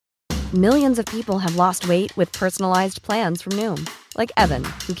Millions of people have lost weight with personalized plans from Noom. Like Evan,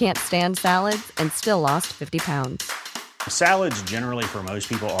 who can't stand salads and still lost 50 pounds. Salads generally for most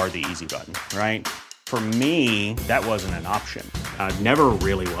people are the easy button, right? For me, that wasn't an option. I never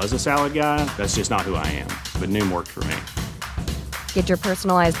really was a salad guy. That's just not who I am. But Noom worked for me. Get your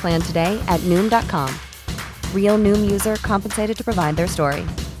personalized plan today at Noom.com. Real Noom user compensated to provide their story.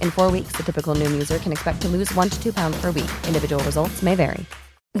 In 4 weeks, the typical Noom user can expect to lose 1 to 2 pounds per week. Individual results may vary.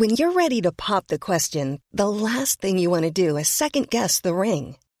 When you're ready to pop the question, the last thing you want to do is second-guess the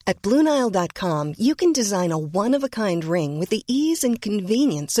ring. At BlueNile.com, you can design a one-of-a-kind ring with the ease and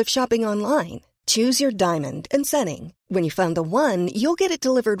convenience of shopping online. Choose your diamond and setting. When you find the one, you'll get it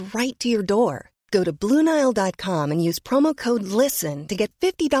delivered right to your door. Go to BlueNile.com and use promo code LISTEN to get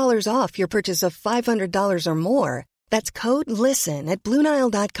 $50 off your purchase of $500 or more. That's code LISTEN at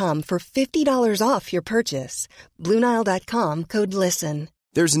BlueNile.com for $50 off your purchase. BlueNile.com, code LISTEN.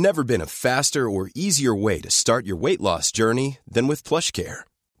 There's never been a faster or easier way to start your weight loss journey than with PlushCare.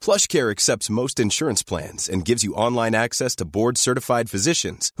 PlushCare accepts most insurance plans and gives you online access to board-certified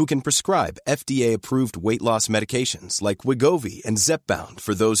physicians who can prescribe FDA-approved weight loss medications like Wegovy and Zepbound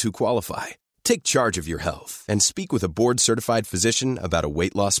for those who qualify. Take charge of your health and speak with a board-certified physician about a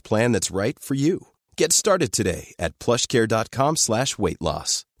weight loss plan that's right for you. Get started today at plushcare.com/weight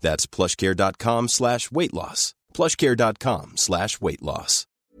loss. That's plushcare.com/weight loss. plushcare.com/weight loss.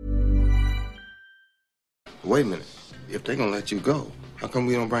 Wait a minute. If they're gonna let you go, how come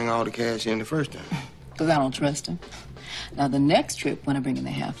we don't bring all the cash in the first time? Because I don't trust him. Now, the next trip, when I bring in the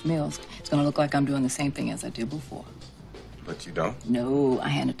half meals, it's going to look like I'm doing the same thing as I did before. But you don't? No, I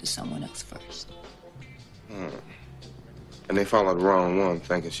hand it to someone else first. And they followed the wrong one,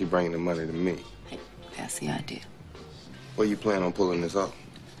 thinking she bringing the money to me. Hey, that's the idea. Where you plan on pulling this off?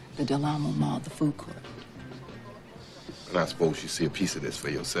 The Del Amo Mall, the food court. And I suppose you see a piece of this for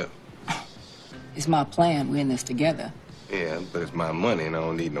yourself. It's my plan. We're in this together. Yeah, but it's my money and I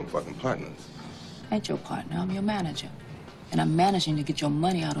don't need no fucking partners. I ain't your partner. I'm your manager. And I'm managing to get your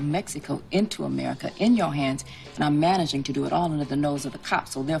money out of Mexico into America in your hands. And I'm managing to do it all under the nose of the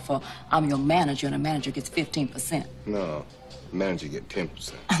cops. So therefore, I'm your manager and a manager gets 15%. No, manager get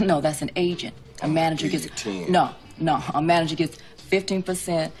 10%. No, that's an agent. A manager gets 10. No, a manager gets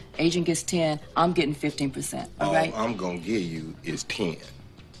 15%, agent gets 10, I'm getting 15%. All right? All I'm gonna give you is 10.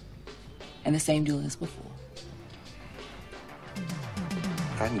 And the same deal as before.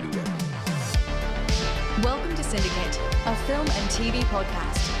 I can do that. Welcome to Syndicate, a film and TV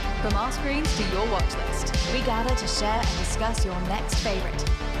podcast. From our screens to your watch list, we gather to share and discuss your next favorite.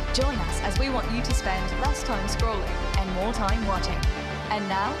 Join us as we want you to spend less time scrolling and more time watching. And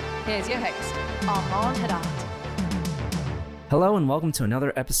now, here's your host, Armand Haddad. Hello and welcome to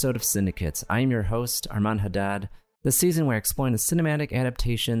another episode of Syndicate. I am your host, Armand Haddad. This season we're exploring the cinematic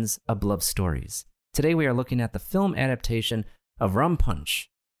adaptations of love stories. Today we are looking at the film adaptation of Rum Punch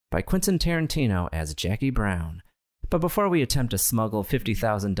by Quentin Tarantino as Jackie Brown. But before we attempt to smuggle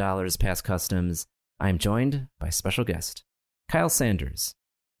 $50,000 past customs, I am joined by a special guest, Kyle Sanders,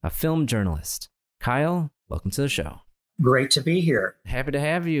 a film journalist. Kyle, welcome to the show. Great to be here. Happy to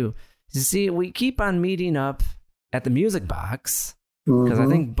have you. You see, we keep on meeting up at the Music Box, because I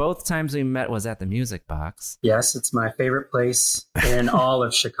think both times we met was at the Music Box. Yes, it's my favorite place in all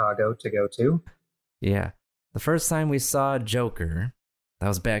of Chicago to go to. Yeah. The first time we saw Joker, that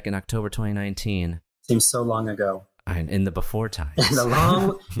was back in October 2019. Seems so long ago. In the before times. In the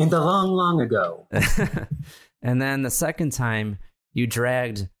long ago. And then the second time, you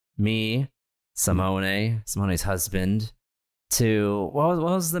dragged me, Simone's husband, to, what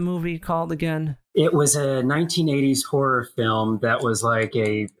was the movie called again? It was a 1980s horror film that was like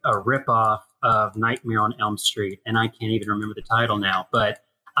a ripoff of Nightmare on Elm Street. And I can't even remember the title now, but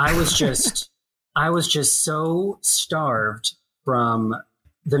I was just so starved from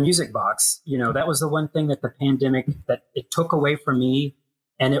the Music Box. You know, that was the one thing that the pandemic, that it took away from me.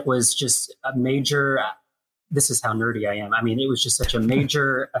 And it was just a major, this is how nerdy I am. I mean, it was just such a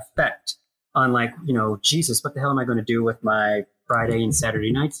major effect on, like, you know, Jesus, what the hell am I going to do with my Friday and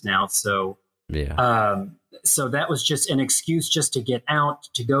Saturday nights now? So, yeah. So that was just an excuse just to get out,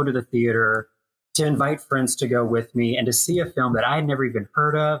 to go to the theater, to invite friends to go with me, and to see a film that I had never even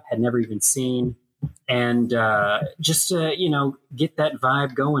heard of, had never even seen, and just to, you know, get that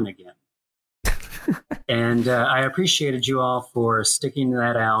vibe going again. And I appreciated you all for sticking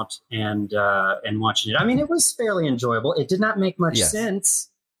that out and watching it. I mean, it was fairly enjoyable. It did not make much sense.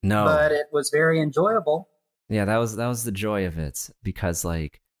 No, but it was very enjoyable. Yeah, that was the joy of it, because,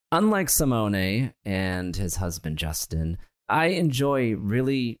 like, unlike Simone and his husband Justin, I enjoy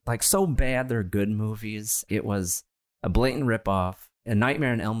really, like, so bad they're good movies. It was a blatant ripoff A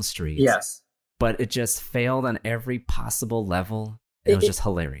Nightmare on Elm Street. Yes. But it just failed on every possible level. It was just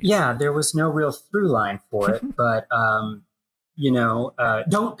hilarious. Yeah, there was no real through line for it, but Don't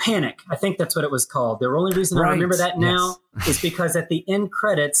Panic. I think that's what it was called. The only reason I remember that now is because at the end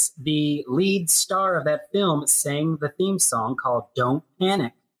credits, the lead star of that film sang the theme song called Don't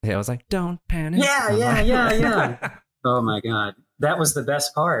Panic. Yeah, I was like, don't panic. Yeah. Oh my God. That was the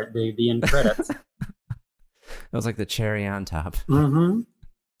best part, the end credits. It was like the cherry on top. Mm-hmm.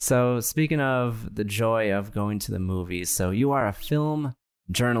 So speaking of the joy of going to the movies, so you are a film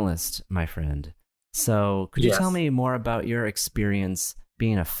journalist, my friend. So could you tell me more about your experience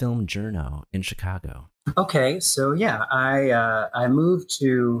being a film journo in Chicago? Okay, so yeah, I moved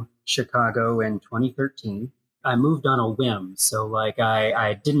to Chicago in 2013. I moved on a whim. So like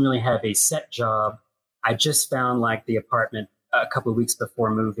I didn't really have a set job. I just found like the apartment a couple of weeks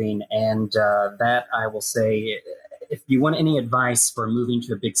before moving. And that I will say, if you want any advice for moving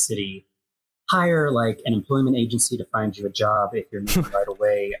to a big city, hire like an employment agency to find you a job if you're moving right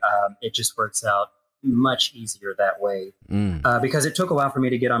away. It just works out much easier that way because it took a while for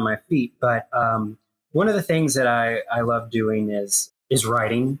me to get on my feet. But one of the things that I love doing is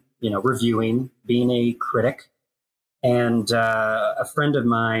writing, reviewing, being a critic. And a friend of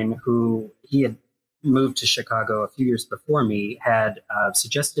mine who he had moved to Chicago a few years before me had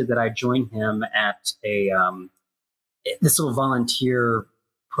suggested that I join him at this little volunteer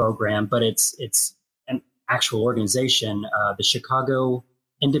program, but it's an actual organization, the Chicago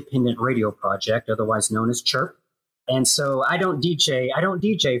Independent Radio Project, otherwise known as CHIRP. And so I don't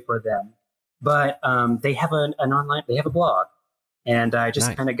DJ for them, but they have they have a blog, and I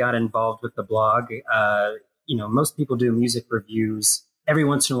just kind of got involved with the blog. Most people do music reviews. Every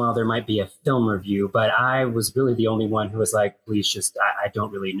once in a while, there might be a film review, but I was really the only one who was like, please just, I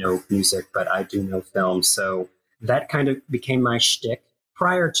don't really know music, but I do know film. So that kind of became my shtick.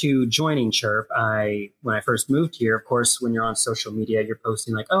 Prior to joining CHIRP, when I first moved here, of course, when you're on social media, you're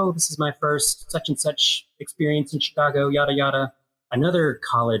posting like, oh, this is my first such and such experience in Chicago, yada, yada. Another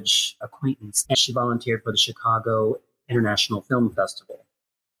college acquaintance, and she volunteered for the Chicago International Film Festival.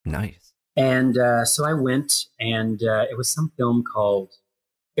 Nice. And so I went, and it was some film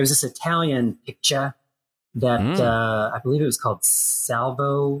it was this Italian picture that I believe it was called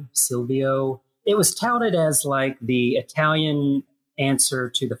Silvio. It was touted as like the Italian answer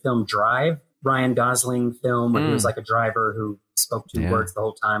to the film Drive, Ryan Gosling film, where he was like a driver who spoke two words the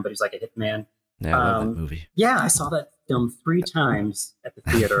whole time, but he was like a hitman. Yeah, I love that movie. Yeah, I saw that film 3 times at the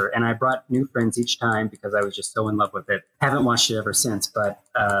theater, and I brought new friends each time because I was just so in love with it. Haven't watched it ever since, but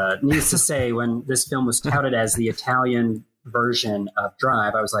needless to say, when this film was touted as the Italian version of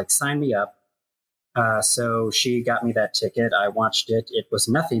Drive, I was like, sign me up. So she got me that ticket. I watched it. It was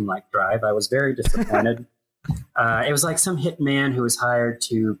nothing like Drive. I was very disappointed. It was like some hitman who was hired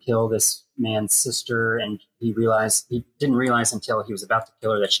to kill this man's sister, and he didn't realize until he was about to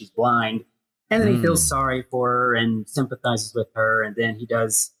kill her that she's blind. And then he feels sorry for her and sympathizes with her, and then he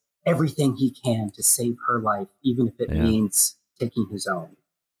does everything he can to save her life, even if it means taking his own.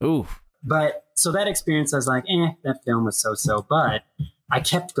 Ooh. But so that experience, I was like, that film was so-so. But I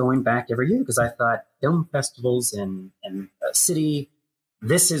kept going back every year because I thought film festivals in a city,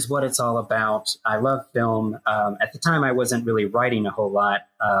 this is what it's all about. I love film. At the time, I wasn't really writing a whole lot.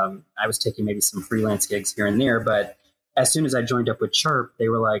 I was taking maybe some freelance gigs here and there. But as soon as I joined up with CHIRP, they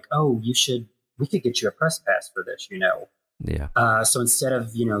were like, oh, we could get you a press pass for this, Yeah. So instead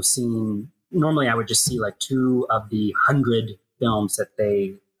of, normally I would just see like 2 of the 100 films that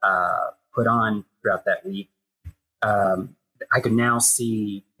they put on throughout that week. I could now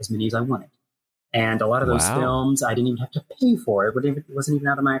see as many as I wanted. And a lot of those films, I didn't even have to pay for. It wasn't even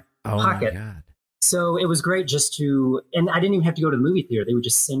out of my pocket. My God. So it was great just and I didn't even have to go to the movie theater. They would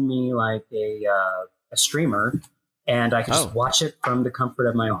just send me like a streamer, and I could just watch it from the comfort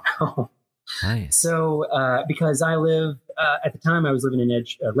of my own home. Nice. So because I live, at the time I was living in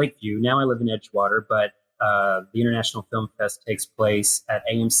Lakeview. Now I live in Edgewater, but the International Film Fest takes place at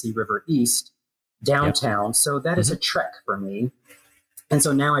AMC River East downtown. Yep. So that is a trek for me. And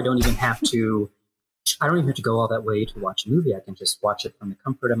so now I don't even have to go all that way to watch a movie. I can just watch it from the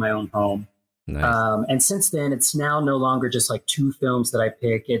comfort of my own home. Nice. And since then, it's now no longer just like 2 films that I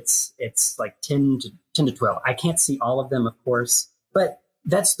pick. It's like 10 to 12. I can't see all of them, of course, but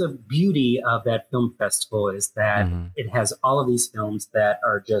that's the beauty of that film festival, is that it has all of these films that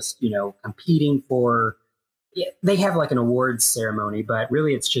are just, competing for, they have like an awards ceremony, but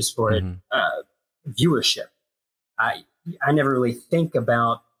really it's just for viewership. I never really think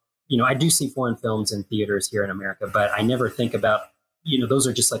about, I do see foreign films in theaters here in America, but I never think about, those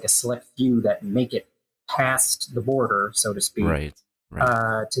are just like a select few that make it past the border, so to speak. Right.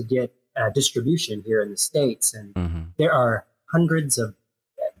 to get distribution here in the States. And there are hundreds of,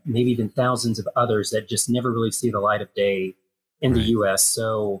 maybe even thousands of others that just never really see the light of day in the U.S.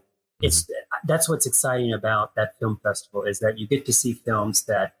 So that's what's exciting about that film festival, is that you get to see films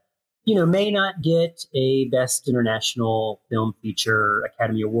that, you know, may not get a Best International Film Feature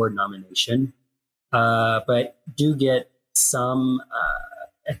Academy Award nomination, but do get some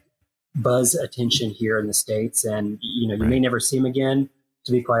buzz attention here in the States. And, you know, you may never see them again.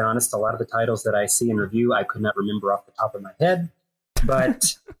 To be quite honest, a lot of the titles that I see in review, I could not remember off the top of my head.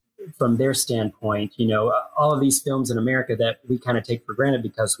 But from their standpoint, you know, all of these films in America that we kind of take for granted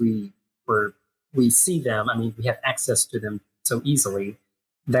because we see them. I mean, we have access to them so easily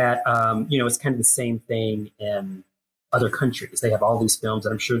that, you know, it's kind of the same thing in other countries. They have all these films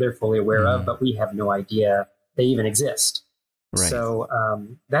that I'm sure they're fully aware of, but we have no idea they even exist. Right. So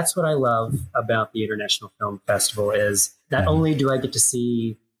that's what I love about the International Film Festival, is not only do I get to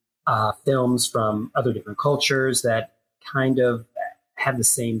see films from other different cultures that kind of have the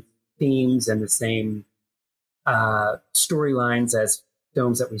same themes and the same storylines as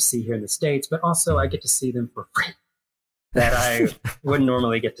films that we see here in the States, but also I get to see them for free that I wouldn't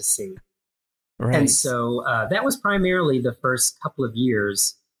normally get to see. Right. And so that was primarily the first couple of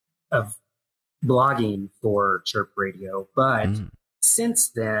years of blogging for Chirp Radio. But since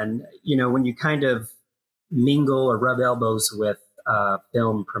then, you know, when you kind of mingle or rub elbows with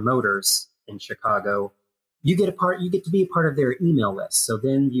film promoters in Chicago, you get to be a part of their email list. So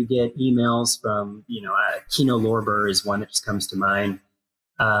then you get emails from, you know, Kino Lorber is one that just comes to mind,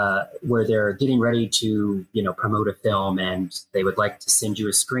 where they're getting ready to, you know, promote a film, and they would like to send you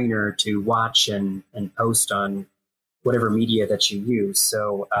a screener to watch and post on whatever media that you use.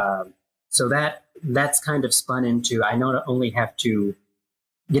 So, so that's kind of spun into, I not only have to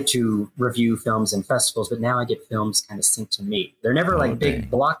get to review films in festivals, but now I get films kind of sent to me. They're never like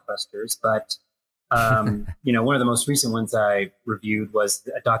big blockbusters, but you know, one of the most recent ones I reviewed was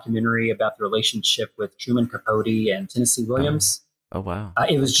a documentary about the relationship with Truman Capote and Tennessee Williams. Oh wow!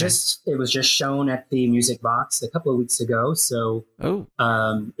 It was just shown at the Music Box a couple of weeks ago, so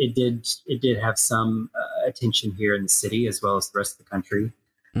it did have some attention here in the city as well as the rest of the country.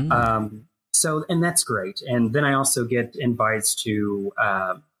 So, and that's great. And then I also get invites to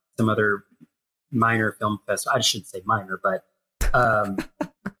some other minor film festivals. I shouldn't say minor, but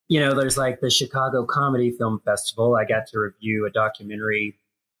you know, there's like the Chicago Comedy Film Festival. I got to review a documentary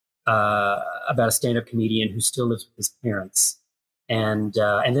about a stand-up comedian who still lives with his parents. And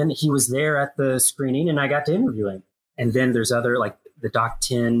then he was there at the screening, and I got to interview him. And then there's other, like the Doc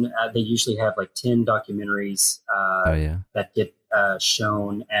 10, they usually have like 10 documentaries that get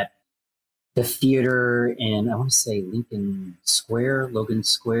shown at the theater in, I want to say Logan Square,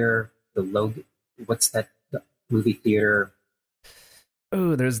 what's that movie theater?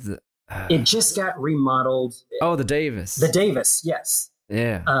 Oh, there's the... it just got remodeled. Oh, the Davis. The Davis, yes.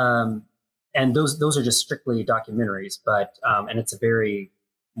 Yeah. And those are just strictly documentaries, but and it's a very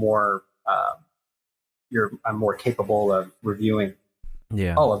more I'm more capable of reviewing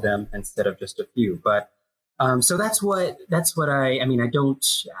all of them instead of just a few. But so that's what I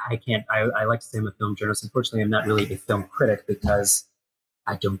like to say I'm a film journalist. Unfortunately, I'm not really a film critic because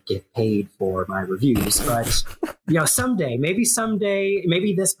I don't get paid for my reviews. But you know, someday, maybe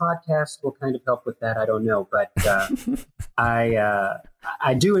this podcast will kind of help with that. I don't know, but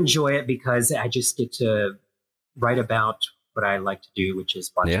I do enjoy it because I just get to write about what I like to do, which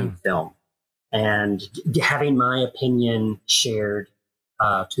is watching film and having my opinion shared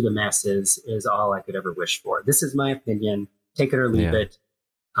to the masses is all I could ever wish for. This is my opinion. Take it or leave it.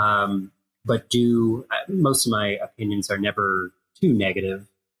 But most of my opinions are never too negative.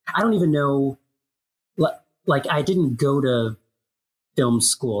 I don't even know, like I didn't go to film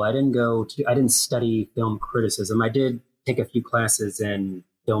school. I didn't study film criticism. I did take a few classes in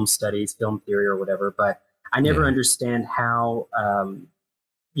film studies, film theory or whatever, but I never understand how,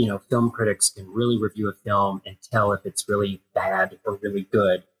 you know, film critics can really review a film and tell if it's really bad or really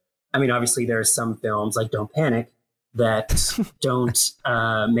good. I mean, obviously there are some films like Don't Panic that don't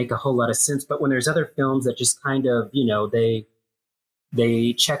make a whole lot of sense, but when there's other films that just kind of, you know, they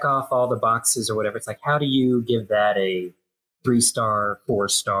check off all the boxes or whatever, it's like, how do you give that a 3-star,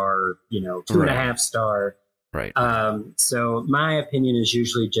 4-star, you know, 2.5 star? Right. So my opinion is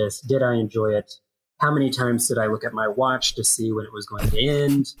usually just, did I enjoy it? How many times did I look at my watch to see when it was going to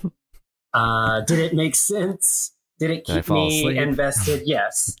end? Did it make sense? Did it keep me invested?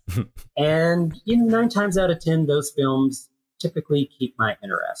 Yes. And, you know, 9 times out of 10, those films typically keep my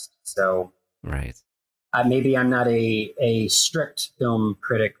interest. So, right. maybe I'm not a strict film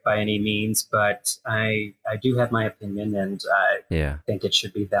critic by any means, but I do have my opinion, and I think it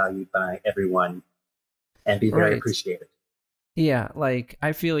should be valued by everyone and be very appreciated. Yeah, like,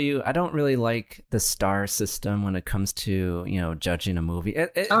 I feel you. I don't really like the star system when it comes to, judging a movie.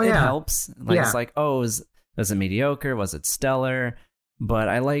 It helps. Like, it's like, was it mediocre? Was it stellar? But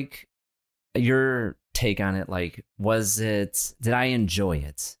I like your take on it. Like, did I enjoy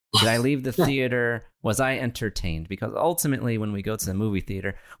it? Did I leave the theater? Was I entertained? Because ultimately, when we go to the movie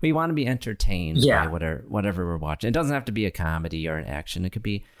theater, we want to be entertained by whatever we're watching. It doesn't have to be a comedy or an action. It could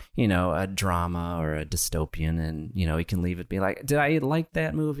be, a drama or a dystopian, and, we can leave it be like, did I like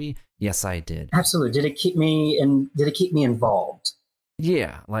that movie? Yes, I did. Absolutely. Did it keep me involved?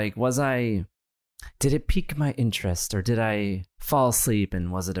 Yeah. Like, did it pique my interest, or did I fall asleep,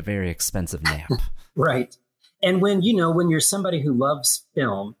 and was it a very expensive nap? Right. And when you're somebody who loves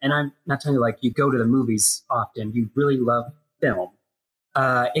film, and I'm not telling you like you go to the movies often, you really love film,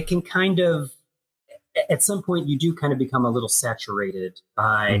 it can kind of, at some point, you do kind of become a little saturated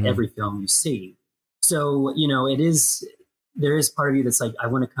by every film you see. So, there is part of you that's like, I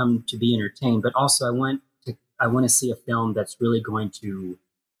want to come to be entertained, but also I want to see a film that's really going to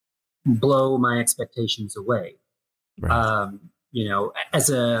blow my expectations away. Right. As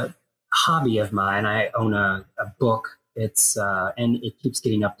a hobby of mine, I own a book. It's and it keeps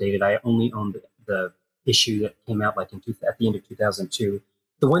getting updated. I only own the issue that came out like at the end of 2002.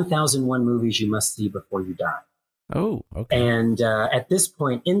 The 1001 movies you must see before you die. Oh, okay. And at this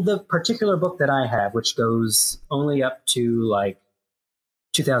point, in the particular book that I have, which goes only up to like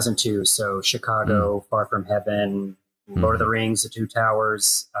 2002, so Chicago, Far From Heaven, Lord of the Rings, The Two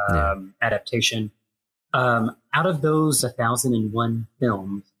Towers, adaptation. Out of those 1001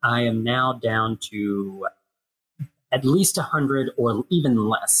 films, I am now down to at least 100 or even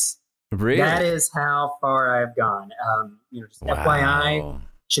less. Really? That is how far I've gone. FYI,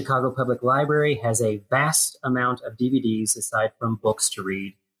 Chicago Public Library has a vast amount of DVDs aside from books to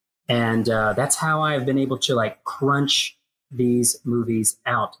read. And that's how I've been able to like crunch these movies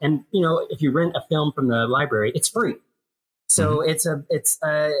out. And, if you rent a film from the library, it's free. So it's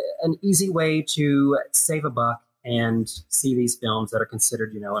an easy way to save a buck and see these films that are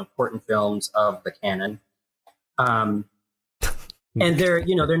considered, important films of the canon. And they're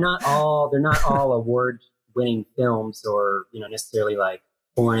not all award-winning films or, necessarily like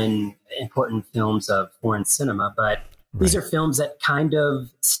important films of foreign cinema, but these are films that kind of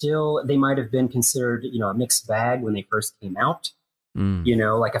still, they might have been considered, a mixed bag when they first came out.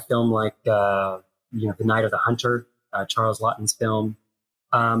 Like a film like, The Night of the Hunter, Charles Laughton's film,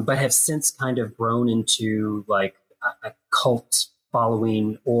 but have since kind of grown into like a cult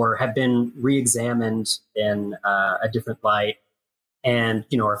following or have been re-examined in a different light, and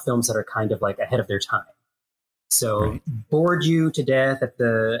are films that are kind of like ahead of their time. So bored you to death at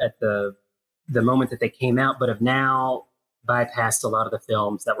the moment that they came out, but have now bypassed a lot of the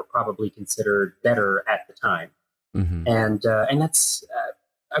films that were probably considered better at the time. And that's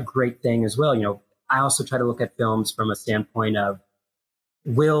a great thing as well. I also try to look at films from a standpoint of,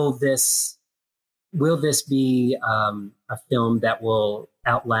 will this be a film that will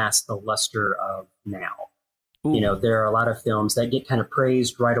outlast the luster of now? Ooh. There are a lot of films that get kind of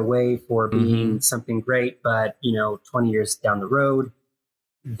praised right away for being something great, but 20 years down the road,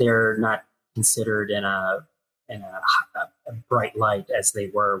 they're not considered in a bright light as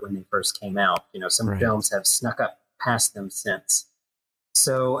they were when they first came out. Some films have snuck up past them since.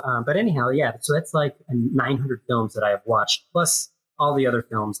 So, but anyhow, yeah, so that's like 900 films that I have watched, plus all the other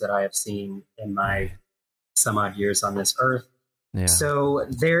films that I have seen in my some odd years on this earth. Yeah. So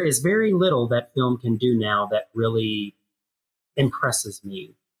there is very little that film can do now that really impresses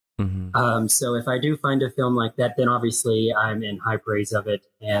me. So if I do find a film like that, then obviously I'm in high praise of it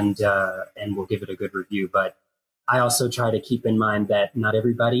and we'll give it a good review. But I also try to keep in mind that not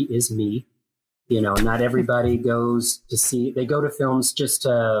everybody is me. Not everybody goes to films just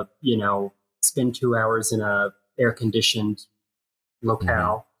to, spend 2 hours in a air-conditioned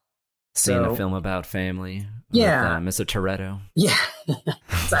locale. Seeing a film about family. Yeah. With, Mr. Toretto. Yeah,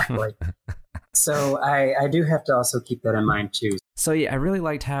 exactly. So I do have to also keep that in mind too. So yeah, I really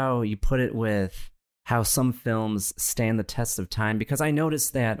liked how you put it with how some films stand the test of time, because I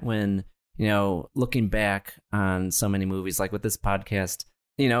noticed that when, looking back on so many movies, like with this podcast,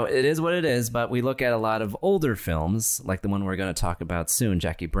 it is what it is, but we look at a lot of older films, like the one we're going to talk about soon,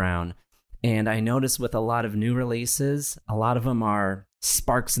 Jackie Brown. And I noticed with a lot of new releases, a lot of them are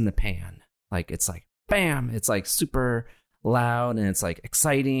sparks in the pan. Like, it's like, bam, it's like super loud and it's like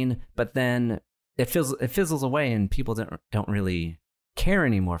exciting, but then it fizzles away and people don't really care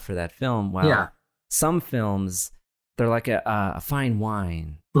anymore for that film. Well, some films, they're like a fine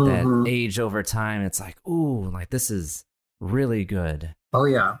wine that age over time. It's like, ooh, like this is really good. Oh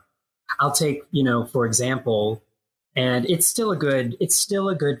yeah. I'll take, for example, and it's still a good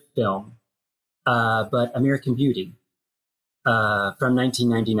film. But American Beauty, from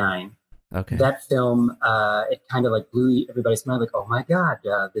 1999. Okay. That film, it kind of like blew everybody's mind. Like, oh my God,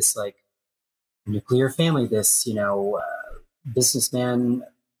 this like nuclear family, this, businessman,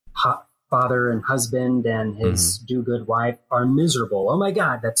 father and husband and his do-good wife are miserable. Oh my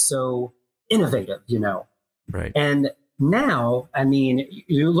God, that's so innovative, Right. And now, I mean,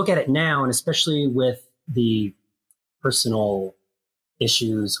 you look at it now, and especially with the personal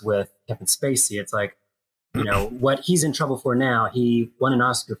issues with Kevin Spacey, it's like, what he's in trouble for now. He won an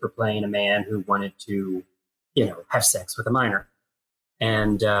Oscar for playing a man who wanted to, have sex with a minor.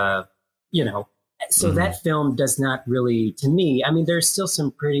 And, so that film does not really, to me, I mean, there's still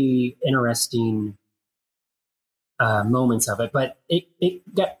some pretty interesting moments of it, but it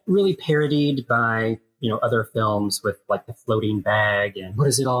got really parodied by, other films with like the floating bag and what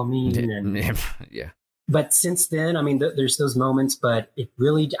does it all mean? And yeah. But since then, I mean, there's those moments, but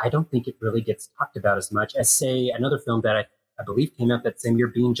I don't think it really gets talked about as much as, say, another film that I believe came out that same year,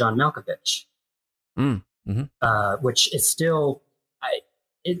 Being John Malkovich, which is still,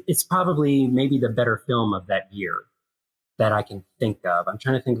 it's probably maybe the better film of that year that I can think of. I'm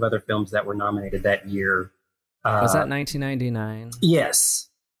trying to think of other films that were nominated that year. Was that 1999? Yes.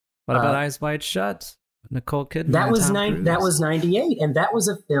 What about Eyes Wide Shut? Nicole Kidman. That was 98, and that was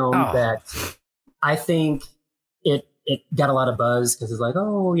a film that I think it got a lot of buzz because it's like,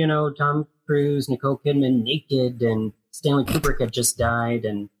 oh, Tom Cruise, Nicole Kidman naked, and Stanley Kubrick had just died,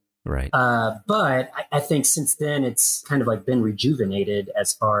 and right. But I think since then it's kind of like been rejuvenated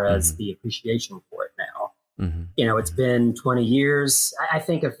as far as the appreciation for it now. It's been 20 years. I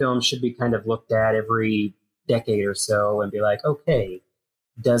think a film should be kind of looked at every decade or so and be like, okay,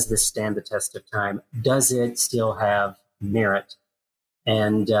 does this stand the test of time? Does it still have merit?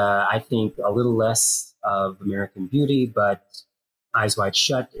 And I think a little less of American Beauty, but Eyes Wide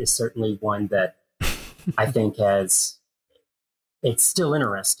Shut is certainly one that I think it's still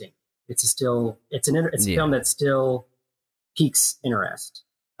interesting. It's a film that still piques interest.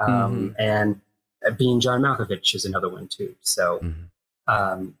 And Being John Malkovich is another one too. So,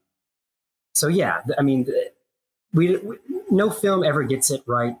 so yeah, I mean, we no film ever gets it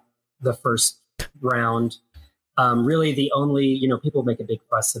right the first round. Really, the only, people make a big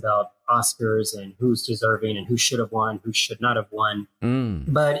fuss about Oscars and who's deserving and who should have won, who should not have won.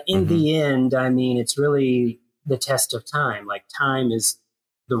 But in the end, I mean, it's really the test of time. Like, time is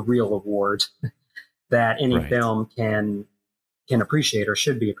the real award that any film can appreciate or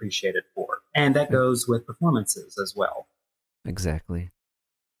should be appreciated for. And that goes with performances as well. Exactly.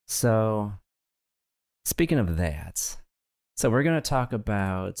 So, speaking of that, so we're going to talk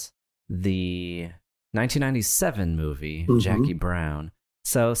about the 1997 movie, Jackie Brown.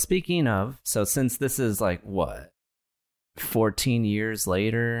 So speaking of, since this is like, 14 years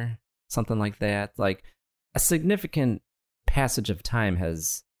later, something like that, like a significant passage of time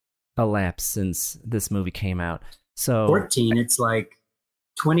has elapsed since this movie came out. So 14, it's like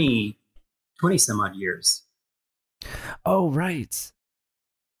 20 some odd years. Oh, right.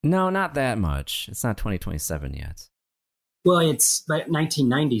 No, not that much. It's not 2027 yet. Well, it's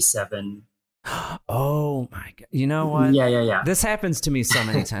 1997. Oh my God. You know what? Yeah. This happens to me so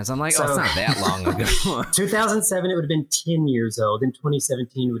many times. I'm like, it's not that long ago. 2007, it would have been 10 years old. In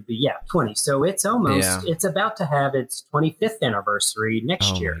 2017, would be, 20. So it's it's about to have its 25th anniversary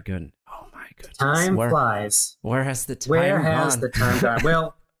next year. Oh my goodness. Time flies. Where has the time gone?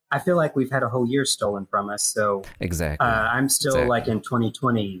 Well, I feel like we've had a whole year stolen from us. So exactly. I'm still like in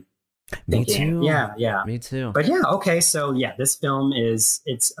 2020. Me too. Yeah. Me too. But okay. So this film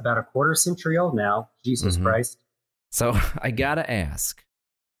it's about a quarter century old now. Jesus Christ. So I gotta ask,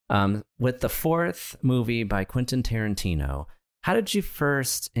 with the fourth movie by Quentin Tarantino, how did you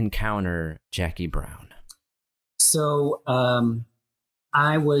first encounter Jackie Brown? So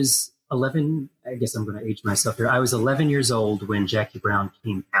I was 11. I guess I'm going to age myself here. I was 11 years old when Jackie Brown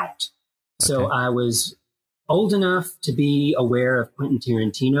came out. So I was old enough to be aware of Quentin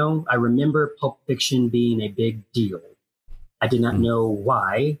Tarantino. I remember Pulp Fiction being a big deal. I did not know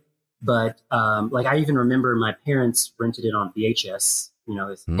why, but I even remember my parents rented it on VHS.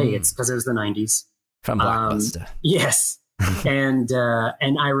 Hey, it's because it was the 90s. From Blockbuster. Yes. and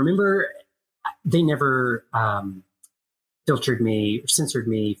I remember they never censored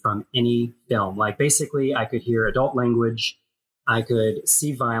me from any film. Like, basically, I could hear adult language. I could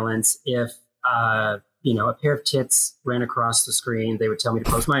see violence. If a pair of tits ran across the screen, they would tell me to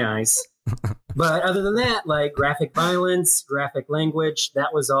close my eyes. But other than that, like graphic violence, graphic language,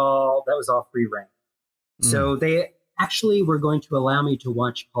 that was all free reign. So they actually were going to allow me to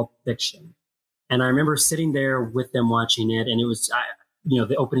watch Pulp Fiction. And I remember sitting there with them watching it, and it was,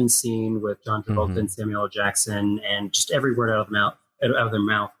 the opening scene with John Travolta and Samuel L. Jackson, and just every word out of their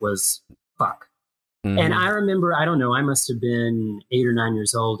mouth was fuck. And I remember, I don't know, I must have been 8 or 9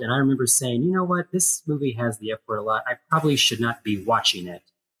 years old, and I remember saying, you know what, this movie has the F word a lot. I probably should not be watching it.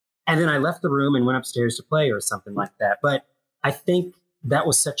 And then I left the room and went upstairs to play or something like that. But I think that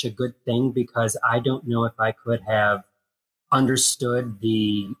was such a good thing, because I don't know if I could have understood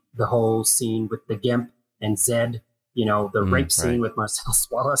the whole scene with the Gimp and Zed, the rape scene with Marcellus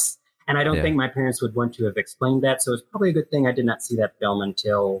Wallace. And I don't think my parents would want to have explained that. So it's probably a good thing I did not see that film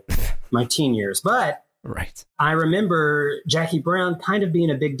until my teen years. But I remember Jackie Brown kind of being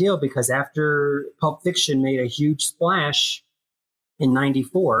a big deal, because after Pulp Fiction made a huge splash in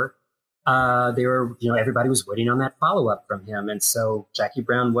 94, they were, everybody was waiting on that follow-up from him. And so Jackie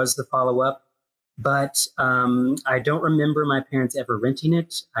Brown was the follow-up. But I don't remember my parents ever renting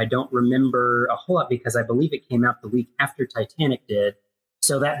it. I don't remember a whole lot, because I believe it came out the week after Titanic did.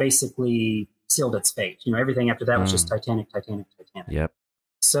 So that basically sealed its fate. Everything after that was just Titanic. Yep.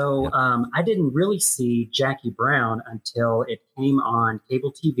 So I didn't really see Jackie Brown until it came on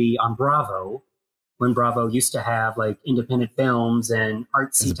cable TV on Bravo, when Bravo used to have like independent films and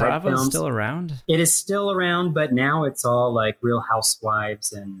artsy type films. Is Bravo still around? It is still around, but now it's all like Real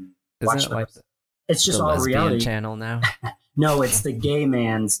Housewives and Watchwives. It's just all reality channel now. No, it's the Gay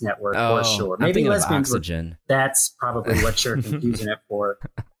Man's Network for sure. Maybe Lesbians. That's probably what you're confusing it for.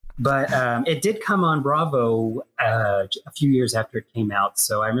 But it did come on Bravo a few years after it came out.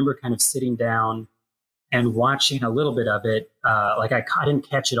 So I remember kind of sitting down and watching a little bit of it. I didn't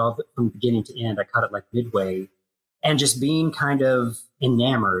catch it all from beginning to end. I caught it like midway, and just being kind of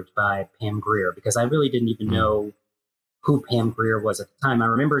enamored by Pam Grier, because I really didn't even know who Pam Grier was at the time. I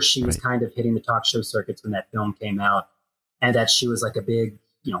remember she was kind of hitting the talk show circuits when that film came out, and that she was like a big,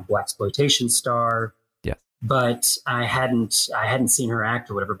 blaxploitation star. Yeah. But I hadn't seen her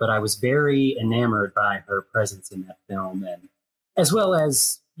act or whatever, but I was very enamored by her presence in that film, and as well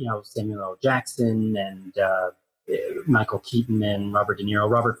as, Samuel L. Jackson and Michael Keaton and Robert De Niro,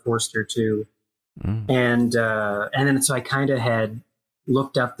 Robert Forster too. And then so I kind of had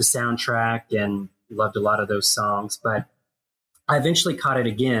looked up the soundtrack and loved a lot of those songs, but I eventually caught it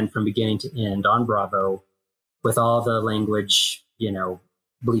again from beginning to end on Bravo with all the language,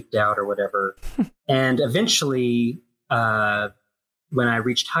 bleeped out or whatever. And eventually, when I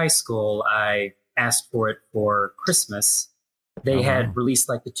reached high school, I asked for it for Christmas. They had released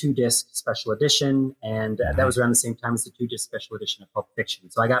like the 2-disc special edition, and that was around the same time as the 2-disc special edition of Pulp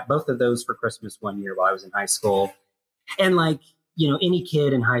Fiction. So I got both of those for Christmas one year while I was in high school. And like, any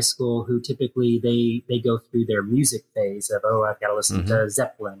kid in high school who typically they go through their music phase of, I've got to listen to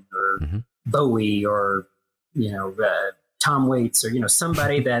Zeppelin or Bowie or, Tom Waits or,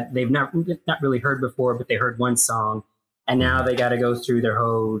 somebody that they've not really heard before, but they heard one song and now they got to go through their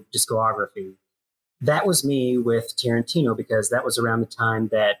whole discography. That was me with Tarantino, because that was around the time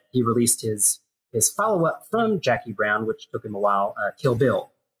that he released his follow-up from Jackie Brown, which took him a while, Kill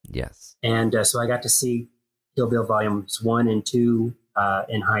Bill. Yes. And so I got to see Kill Bill Volumes 1 and 2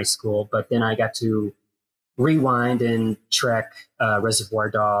 in high school, but then I got to rewind and trek Reservoir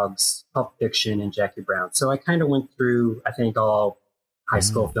Dogs, Pulp Fiction, and Jackie Brown. So I kind of went through, I think all high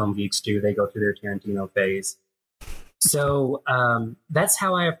school film geeks do. They go through their Tarantino phase. So that's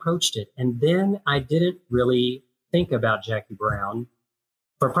how I approached it. And then I didn't really think about Jackie Brown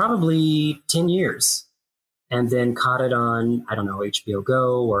for probably 10 years, and then caught it on, I don't know, HBO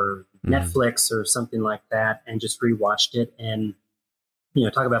Go or Netflix or something like that, and just rewatched it. And,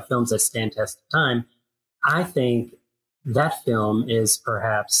 talk about films that stand test of time. I think that film is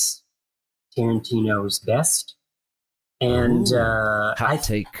perhaps Tarantino's best. And hot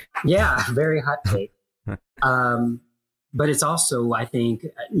take. Yeah, very hot take. But it's also, I think,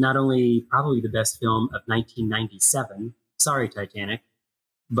 not only probably the best film of 1997, sorry, Titanic,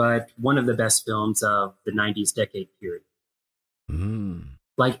 but one of the best films of the 90s decade period.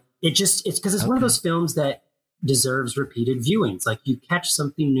 Like, it's because it's one of those films that deserves repeated viewings. Like, you catch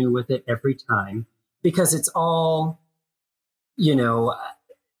something new with it every time, because it's all,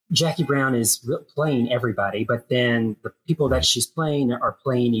 Jackie Brown is playing everybody, but then the people that she's playing are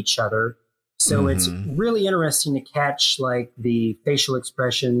playing each other. So it's really interesting to catch like the facial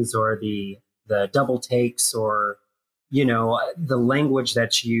expressions or the double takes or, the language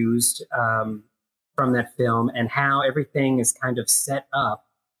that's used from that film, and how everything is kind of set up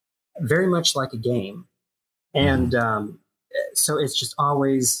very much like a game. And so it's just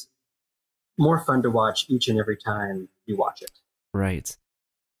always more fun to watch each and every time you watch it. Right.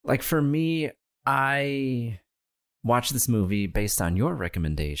 Like for me, I watched this movie based on your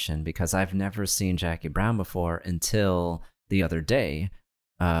recommendation because I've never seen Jackie Brown before until the other day,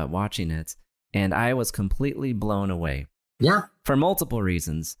 watching it, and I was completely blown away. Yeah. For multiple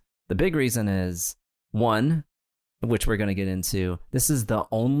reasons. The big reason is, one, which we're going to get into, this is the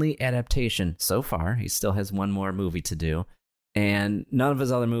only adaptation so far. He still has one more movie to do, and none of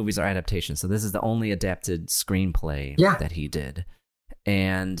his other movies are adaptations. So this is the only adapted screenplay that he did.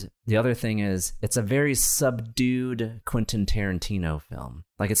 And the other thing is, it's a very subdued Quentin Tarantino film.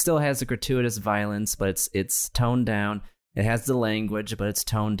 Like, it still has the gratuitous violence, but it's toned down. It has the language, but it's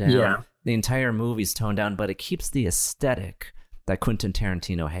toned down. Yeah. The entire movie's toned down, but it keeps the aesthetic that Quentin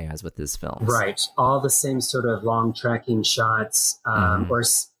Tarantino has with his films. Right. All the same sort of long tracking shots, or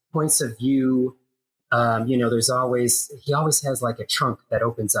points of view. He always has like a trunk that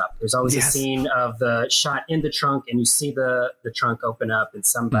opens up. There's always a scene of the shot in the trunk, and you see the trunk open up and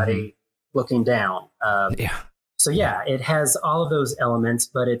somebody looking down. So it has all of those elements,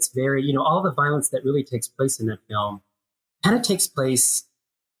 but it's very, all the violence that really takes place in that film kind of takes place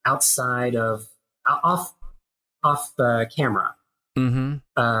outside of, off the camera.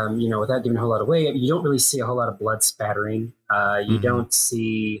 Without giving a whole lot away. You don't really see a whole lot of blood spattering. You don't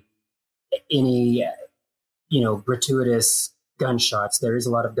see any, gratuitous gunshots. There is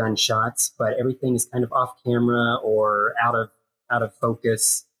a lot of gunshots, but everything is kind of off camera or out of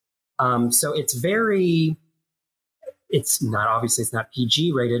focus. So it's very, it's not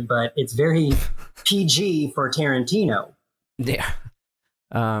PG rated, but it's very PG for Tarantino. Yeah.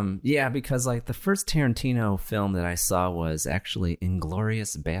 Because like the first Tarantino film that I saw was actually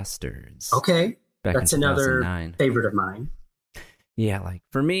Inglourious Bastards. Okay. That's another 2009. Favorite of mine. Yeah, like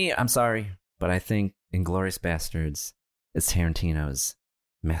for me, I'm sorry, but I think Inglourious Bastards is Tarantino's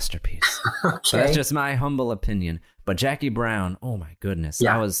masterpiece. Okay. So that's just my humble opinion. But Jackie Brown, oh my goodness.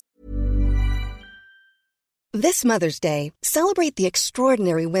 Yeah. This Mother's Day, celebrate the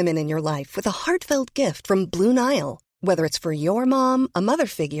extraordinary women in your life with a heartfelt gift from Blue Nile. Whether it's for your mom, a mother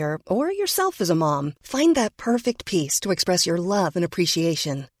figure, or yourself as a mom, find that perfect piece to express your love and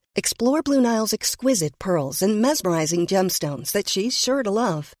appreciation. Explore Blue Nile's exquisite pearls and mesmerizing gemstones that she's sure to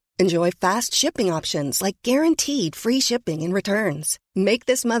love. Enjoy fast shipping options like guaranteed free shipping and returns. Make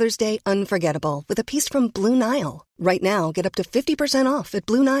this Mother's Day unforgettable with a piece from Blue Nile. Right now, get up to 50% off at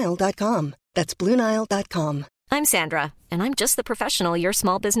BlueNile.com. That's BlueNile.com. I'm Sandra, and I'm just the professional your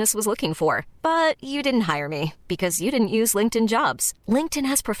small business was looking for. But you didn't hire me because you didn't use LinkedIn Jobs. LinkedIn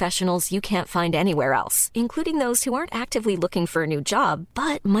has professionals you can't find anywhere else, including those who aren't actively looking for a new job,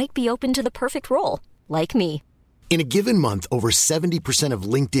 but might be open to the perfect role, like me. In a given month, over 70% of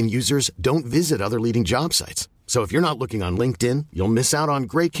LinkedIn users don't visit other leading job sites. So if you're not looking on LinkedIn, you'll miss out on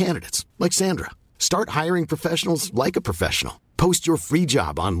great candidates like Sandra. Start hiring professionals like a professional. Post your free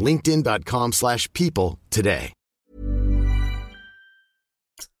job on linkedin.com/people today.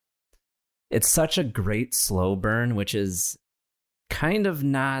 It's such a great slow burn, which is kind of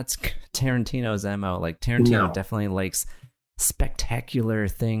not Tarantino's MO. Like Tarantino definitely likes spectacular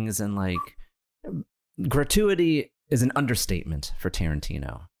things, and like gratuity is an understatement for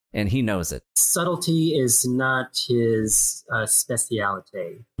Tarantino, and he knows it. Subtlety is not his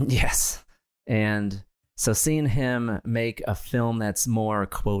specialty. Yes. And so seeing him make a film that's more,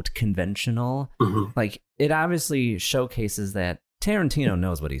 quote, conventional, like it obviously showcases that Tarantino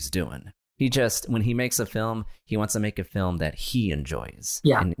knows what he's doing. He just, when he makes a film, he wants to make a film that he enjoys.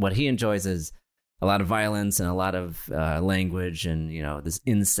 Yeah. And what he enjoys is a lot of violence and a lot of language and, this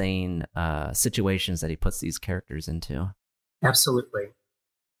insane situations that he puts these characters into. Absolutely.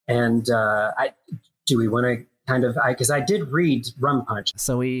 And do we want to kind of, because I did read Rum Punch.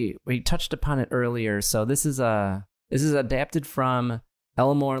 So we touched upon it earlier. So this is adapted from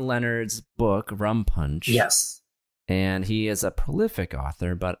Elmore Leonard's book, Rum Punch. Yes. And he is a prolific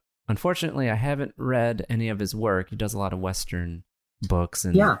author, but unfortunately, I haven't read any of his work. He does a lot of Western books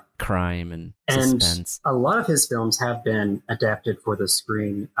and crime and suspense. And a lot of his films have been adapted for the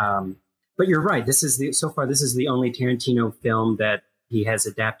screen. But you're right. This is the only Tarantino film that he has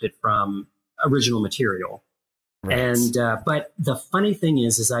adapted from original material. Right. And but the funny thing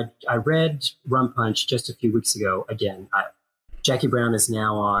is I read Rum Punch just a few weeks ago. Again, Jackie Brown is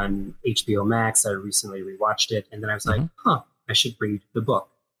now on HBO Max. I recently rewatched it, and then I was like, I should read the book.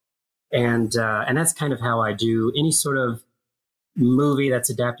 And that's kind of how I do any sort of movie that's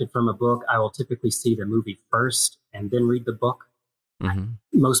adapted from a book. I will typically see the movie first and then read the book.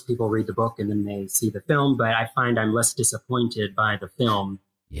 Most people read the book and then they see the film, but I find I'm less disappointed by the film.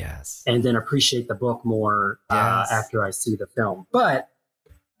 Yes. And then appreciate the book more after I see the film. But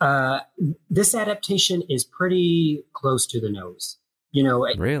This adaptation is pretty close to the nose.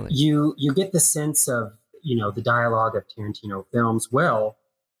 Really? You get the sense of, the dialogue of Tarantino films. Well,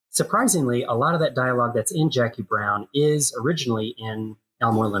 surprisingly, a lot of that dialogue that's in Jackie Brown is originally in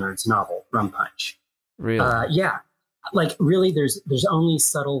Elmore Leonard's novel, Rum Punch. Really? Yeah. Like, really, there's only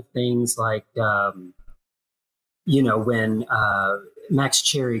subtle things like, when Max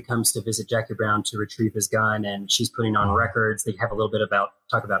Cherry comes to visit Jackie Brown to retrieve his gun and she's putting on records, they have a little bit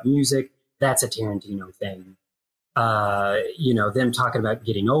talk about music. That's a Tarantino thing. Them talking about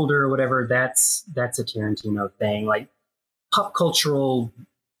getting older or whatever, that's a Tarantino thing. Like pop cultural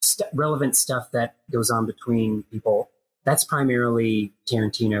relevant stuff that goes on between people, that's primarily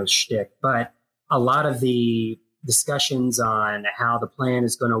Tarantino's shtick. But a lot of the discussions on how the plan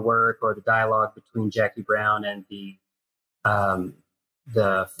is going to work, or the dialogue between Jackie Brown and the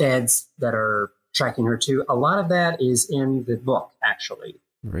feds that are tracking her too, a lot of that is in the book, actually.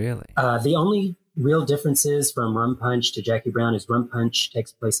 Really? The only real differences from Rum Punch to Jackie Brown is Rum Punch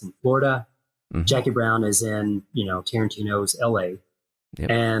takes place in Florida. Mm-hmm. Jackie Brown is in, Tarantino's LA. Yep.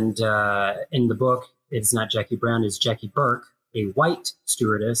 And in the book, it's not Jackie Brown, it's Jackie Burke, a white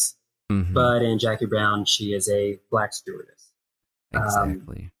stewardess. Mm-hmm. But in Jackie Brown, she is a black stewardess.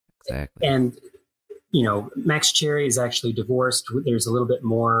 Exactly. And, Max Cherry is actually divorced. There's a little bit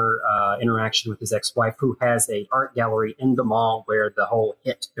more interaction with his ex-wife, who has a art gallery in the mall where the whole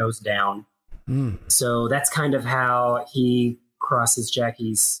hit goes down. Mm. So that's kind of how he crosses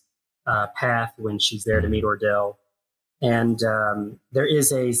Jackie's path when she's there to meet Ordell. And there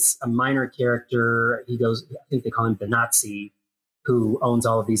is a minor character. He goes, I think they call him the Nazi, who owns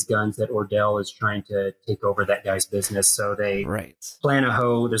all of these guns that Ordell is trying to take over that guy's business. So they plan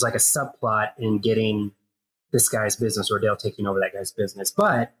there's like a subplot in getting this guy's business, Ordell taking over that guy's business.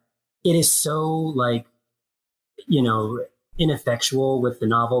 But it is so ineffectual with the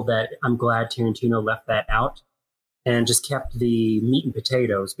novel that I'm glad Tarantino left that out and just kept the meat and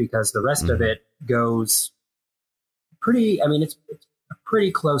potatoes, because the rest of it goes it's a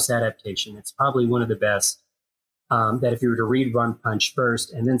pretty close adaptation. It's probably one of the best. That if you were to read Rum Punch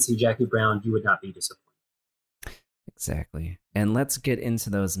first and then see Jackie Brown, you would not be disappointed. Exactly. And let's get into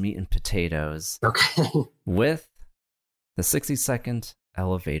those meat and potatoes. Okay. With the 60-second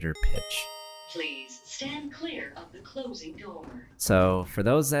elevator pitch. Please stand clear of the closing door. So, for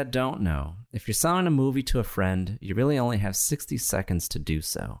those that don't know, if you're selling a movie to a friend, you really only have 60 seconds to do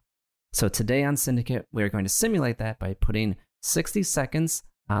so. So today on Syndicate, we're going to simulate that by putting 60 seconds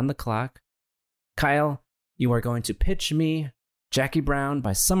on the clock. Kyle, you are going to pitch me Jackie Brown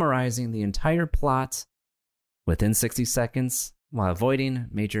by summarizing the entire plot within 60 seconds while avoiding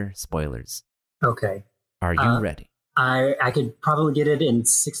major spoilers. Okay. Are you ready? I could probably get it in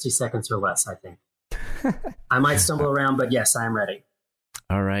 60 seconds or less, I think. I might stumble around, but yes, I'm ready.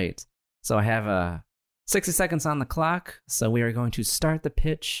 All right. So I have 60 seconds on the clock. So we are going to start the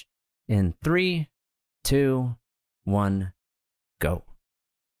pitch in 3, 2, 1, go.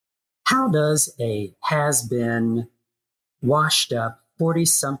 How does a has-been, washed-up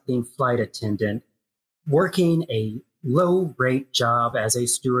 40-something flight attendant working a low-rate job as a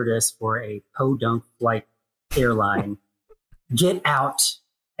stewardess for a podunk flight airline get out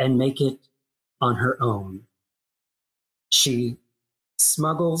and make it on her own? She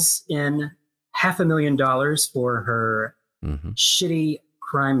smuggles in $500,000 for her shitty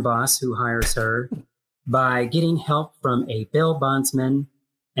crime boss who hires her by getting help from a bail bondsman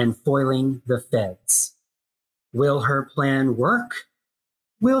and foiling the feds. Will her plan work?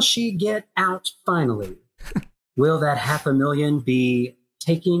 Will she get out finally? Will that $500,000 be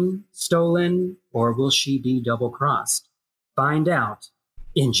taken, stolen, or will she be double-crossed? Find out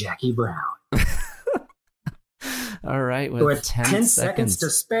in Jackie Brown. All right, with 10 seconds to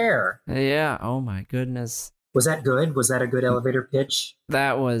spare. Yeah, oh my goodness. Was that good? Was that a good elevator pitch?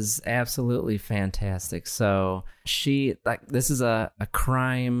 That was absolutely fantastic. So this is a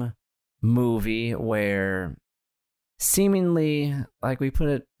crime movie where seemingly, like we put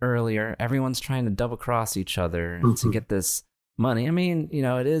it earlier, everyone's trying to double cross each other to get this money. I mean,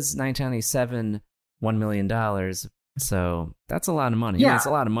 it is 1997, $1 million. So that's a lot of money. Yeah, I mean, it's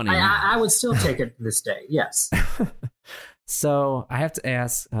a lot of money. I would still take it this day. Yes. So I have to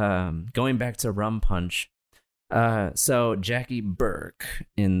ask, going back to Rum Punch. So Jackie Burke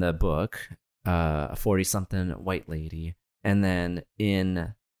in the book, a 40-something white lady. And then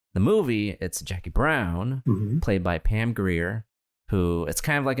in the movie, it's Jackie Brown, played by Pam Grier, who it's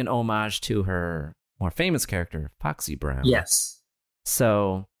kind of like an homage to her more famous character, Foxy Brown. Yes.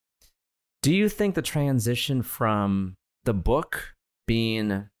 So do you think the transition from the book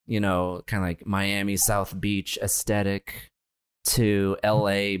being, kind of like Miami, South Beach aesthetic, to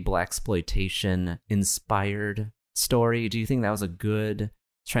LA blaxploitation inspired story. Do you think that was a good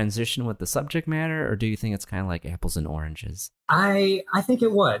transition with the subject matter, or do you think it's kind of like apples and oranges? I think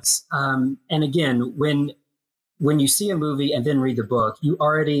it was. And again, when you see a movie and then read the book,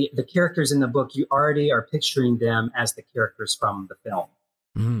 the characters in the book, you already are picturing them as the characters from the film.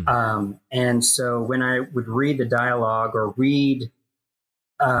 And so when I would read the dialogue or read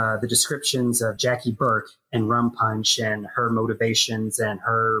the descriptions of Jackie Burke and Rum Punch and her motivations and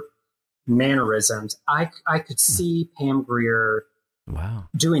her mannerisms, I could see Pam Grier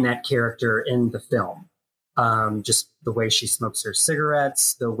doing that character in the film. Just the way she smokes her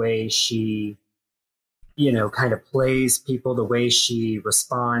cigarettes, the way she, kind of plays people, the way she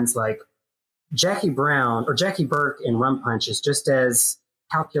responds. Like Jackie Burke in Rum Punch is just as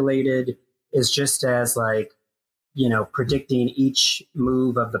calculated, is just as predicting each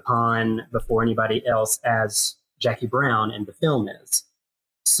move of the pawn before anybody else as Jackie Brown in the film is.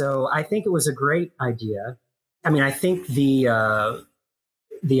 So I think it was a great idea. I mean, I think the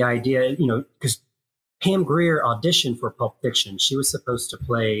idea, because Pam Grier auditioned for Pulp Fiction. She was supposed to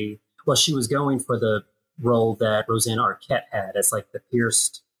play, she was going for the role that Rosanna Arquette had as like the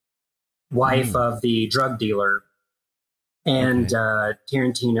pierced wife of the drug dealer. And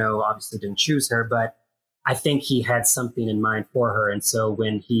Tarantino obviously didn't choose her, but I think he had something in mind for her. And so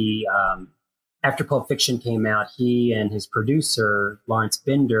when he, after Pulp Fiction came out, he and his producer, Lawrence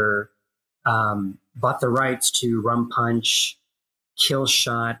Bender, bought the rights to Rum Punch, Kill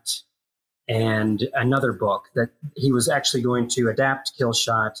Shot, and another book that he was actually going to adapt Kill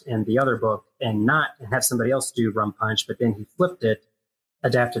Shot and the other book and have somebody else do Rum Punch, but then he flipped it,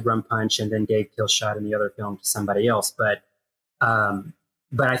 adapted Rum Punch, and then gave Kill Shot and the other film to somebody else. But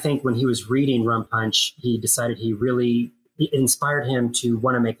I think when he was reading Rum Punch, he decided it inspired him to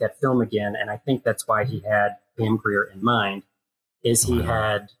want to make that film again. And I think that's why he had Pam Grier in mind, is he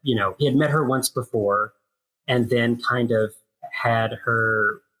had met her once before and then kind of had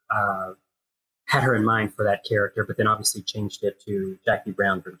her in mind for that character, but then obviously changed it to Jackie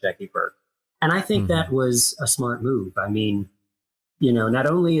Brown from Jackie Burke. And I think that was a smart move. I mean, not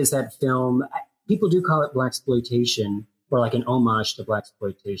only is that film, people do call it blaxploitation or like an homage to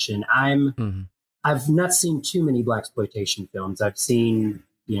blaxploitation. I've not seen too many blaxploitation films. I've seen,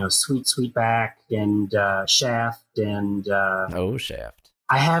 Sweet Sweetback and Shaft and Shaft.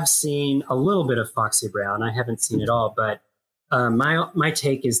 I have seen a little bit of Foxy Brown. I haven't seen it all, but my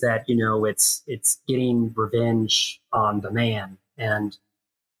take is that it's getting revenge on the man, and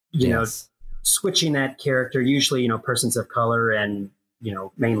switching that character. Usually, persons of color and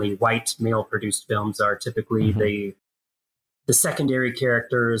mainly white male produced films are typically the secondary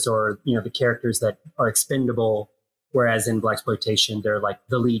characters, or the characters that are expendable. Whereas in blaxploitation, they're like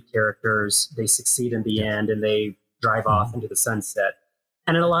the lead characters. They succeed in the end, and they drive off into the sunset.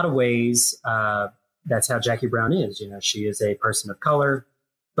 And in a lot of ways, that's how Jackie Brown is. She is a person of color,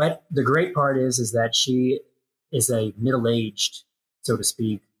 but the great part is that she is a middle-aged, so to